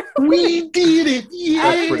that we were. We did it! Yeah.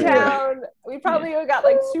 Out of town. We probably got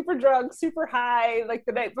like super drunk, super high, like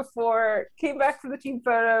the night before. Came back for the team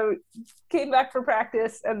photo. Came back for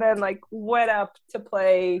practice, and then like went up to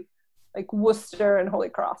play like Worcester and Holy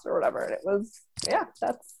Cross or whatever. And it was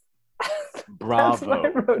that's bravo. That's my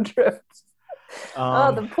road trip.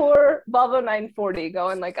 The poor Volvo 940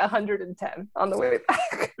 going like 110 on the way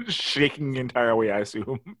back. Shaking the entire way, I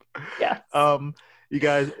assume. Yeah. You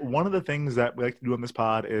guys, one of the things that we like to do on this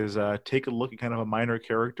pod is take a look at kind of a minor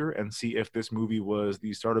character and see if this movie was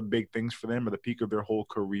the start of big things for them or the peak of their whole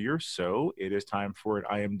career. So it is time for an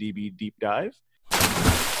IMDb deep dive.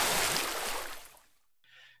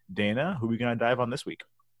 Dana, who are we going to dive on this week?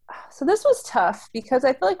 So this was tough because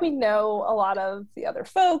I feel like we know a lot of the other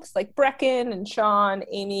folks like Brecken and Sean,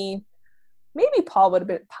 Amy, maybe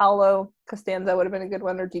Paolo Costanza would have been a good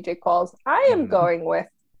one, or DJ Qualls. I am going with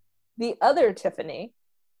the other Tiffany,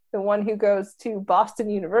 the one who goes to Boston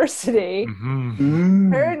University.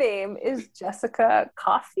 Mm-hmm. Her name is Jessica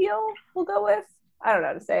Caulfield, we'll go with. I don't know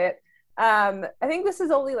how to say it. I think this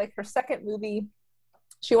is only like her second movie.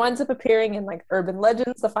 She winds up appearing in like Urban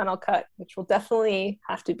Legends, The Final Cut, which will definitely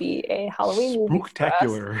have to be a Halloween movie.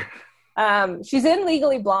 Spooktacular. She's in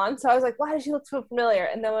Legally Blonde, so I was like, why does she look so familiar?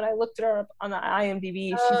 And then when I looked her up on the IMDb,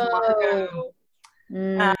 she's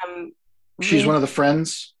Margot. She's one of the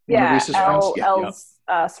friends. Yeah, Elle's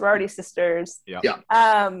sorority sisters. Yeah.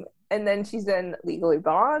 And then she's in Legally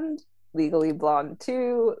Blonde, Legally Blonde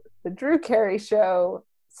 2, The Drew Carey Show,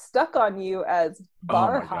 Stuck on You as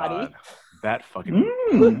Bar Hottie. That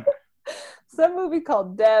fucking some movie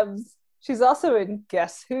called Devs, She's also in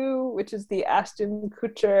Guess Who, which is the Ashton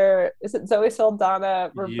Kutcher. Is it Zoe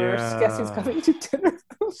Saldana reverse Guess Who's Coming to Dinner?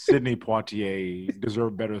 Sidney Poitier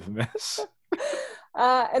deserved better than this.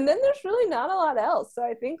 And then there's really not a lot else. So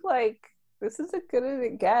I think like this is as good as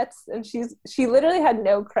it gets. And she literally had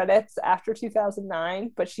no credits after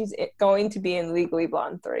 2009, but she's going to be in Legally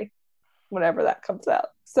Blonde 3 whenever that comes out.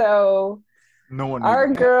 So no one.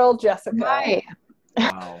 Our girl Jessica. Right.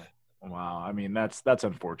 Wow. I mean, that's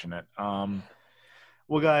unfortunate.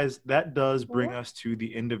 Well, guys, that does bring us to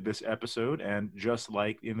the end of this episode. And just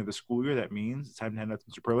like the end of the school year, that means it's time to hand out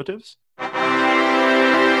some superlatives.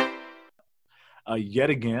 Yet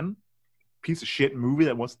again, piece of shit movie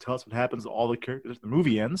that wants to tell us what happens to all the characters. The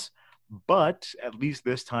movie ends. But at least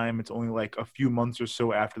this time, it's only like a few months or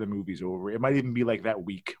so after the movie's over. It might even be like that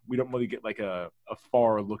week. We don't really get like a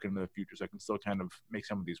far look into the future, so I can still kind of make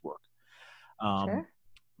some of these work. Sure.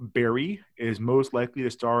 Barry is most likely to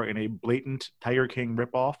star in a blatant Tiger King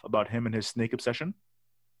ripoff about him and his snake obsession.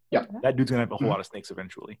 Yeah. That dude's going to have a whole lot of snakes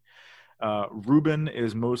eventually. Ruben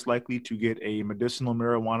is most likely to get a medicinal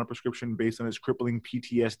marijuana prescription based on his crippling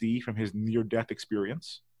PTSD from his near-death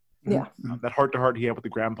experience. Yeah. That heart-to-heart he had with the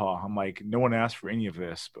grandpa. I'm like, no one asked for any of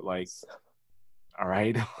this, but like, all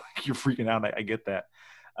right, you're freaking out. I get that.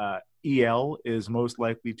 EL is most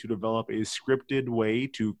likely to develop a scripted way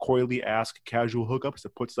to coyly ask casual hookups to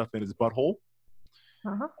put stuff in his butthole.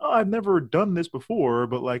 I've never done this before,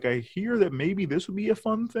 but like I hear that maybe this would be a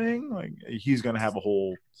fun thing. Like he's gonna have a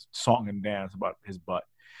whole song and dance about his butt.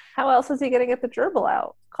 How else is he gonna get the gerbil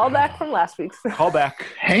out? Call back from last week's. Call back.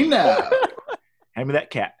 Hey now. Hand me that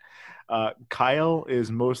cat. Kyle is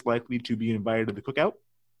most likely to be invited to the cookout.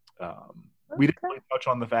 We didn't really touch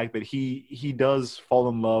on the fact that he does fall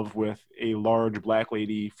in love with a large black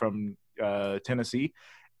lady from Tennessee,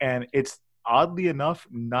 and it's oddly enough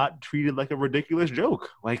not treated like a ridiculous joke.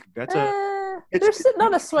 Like that's they're sitting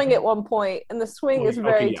on a swing at one point, and the swing is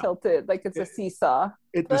very tilted, like it's a seesaw.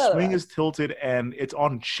 The swing is tilted, and it's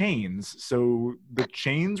on chains, so the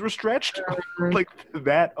chains were stretched like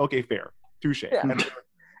that. Okay, fair, touche. Yeah.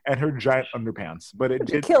 And her giant underpants, but it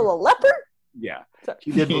did kill a leopard. Yeah,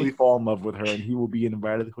 he did really fall in love with her, and he will be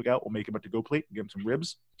invited to the cookout. We'll make him a to-go plate and give him some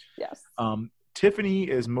ribs. Yes. Tiffany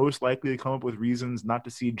is most likely to come up with reasons not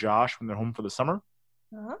to see Josh when they're home for the summer.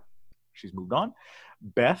 She's moved on.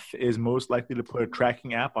 Beth is most likely to put a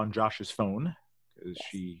tracking app on Josh's phone because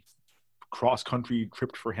she cross-country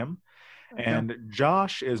tripped for him. And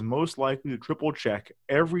Josh is most likely to triple check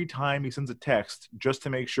every time he sends a text just to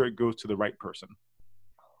make sure it goes to the right person.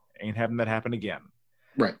 Ain't having that happen again.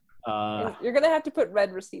 Right. You're going to have to put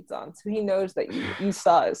red receipts on so he knows that you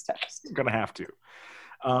saw his text. Going to have to.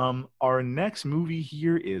 Our next movie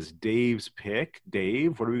here is Dave's pick.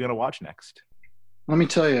 Dave, what are we going to watch next? Let me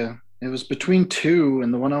tell you, it was between two,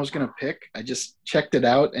 and the one I was going to pick, I just checked it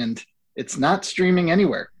out, and it's not streaming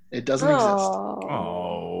anywhere. It doesn't exist.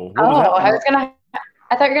 Oh. I thought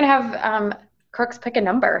you were going to have Crooks pick a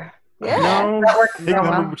number. Yeah. No. Pick a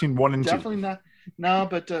number between 1 and 2. Definitely not. No,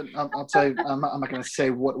 but I'll tell you, I'm not going to say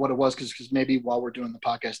what it was because maybe while we're doing the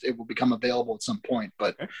podcast, it will become available at some point.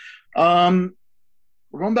 But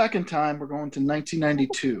we're going back in time. We're going to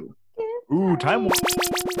 1992. Ooh, time.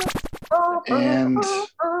 And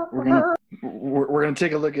we're gonna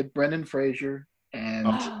take a look at Brendan Fraser and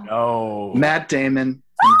Matt Damon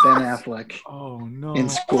and Ben Affleck. Oh no! In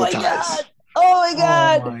School Ties. Oh my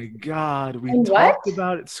god! Oh my god! We And talked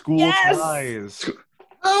about it. School Ties.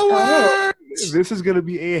 Oh, this is gonna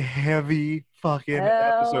be a heavy fucking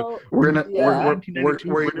episode. We're gonna we are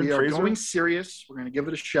Fraser. going serious. We're gonna give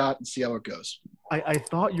it a shot and see how it goes. I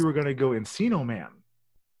thought you were gonna go Encino Man.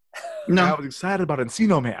 No, I was excited about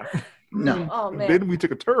Encino Man. No. Oh man! Then we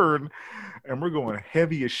took a turn, and we're going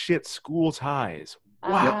heavy as shit. School Ties.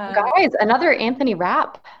 Wow, Guys, another Anthony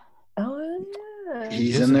Rapp. Oh yeah.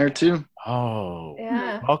 He's in there too. Oh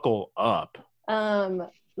yeah. Buckle up.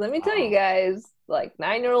 Let me tell you guys, like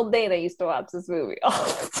 9-year-old Dana used to watch this movie all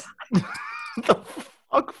the time. What the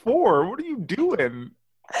fuck for? What are you doing?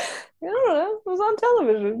 I don't know. It was on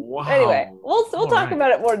television. Wow. Anyway, we'll talk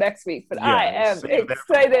about it more next week, but I am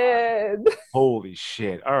excited. Holy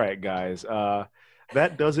shit. All right, guys.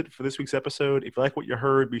 That does it for this week's episode. If you like what you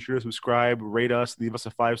heard, be sure to subscribe, rate us, leave us a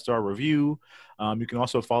 5-star review. You can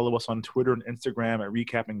also follow us on Twitter and Instagram at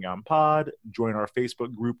Recap and Gown Pod. Join our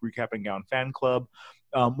Facebook group, Recap and Gown Fan Club.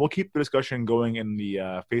 we'll keep the discussion going in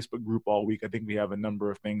the Facebook group all week. I think we have a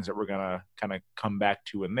number of things that we're going to kind of come back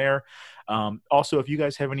to in there. Also, if you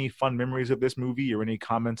guys have any fun memories of this movie or any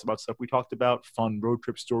comments about stuff we talked about, fun road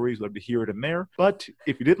trip stories, love to hear it in there. But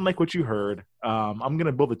if you didn't like what you heard, I'm going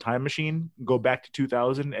to build a time machine, go back to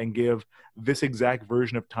 2000, and give this exact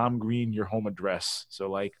version of Tom Green your home address.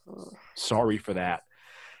 So, sorry for that.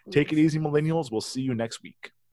 Take it easy, millennials. We'll see you next week.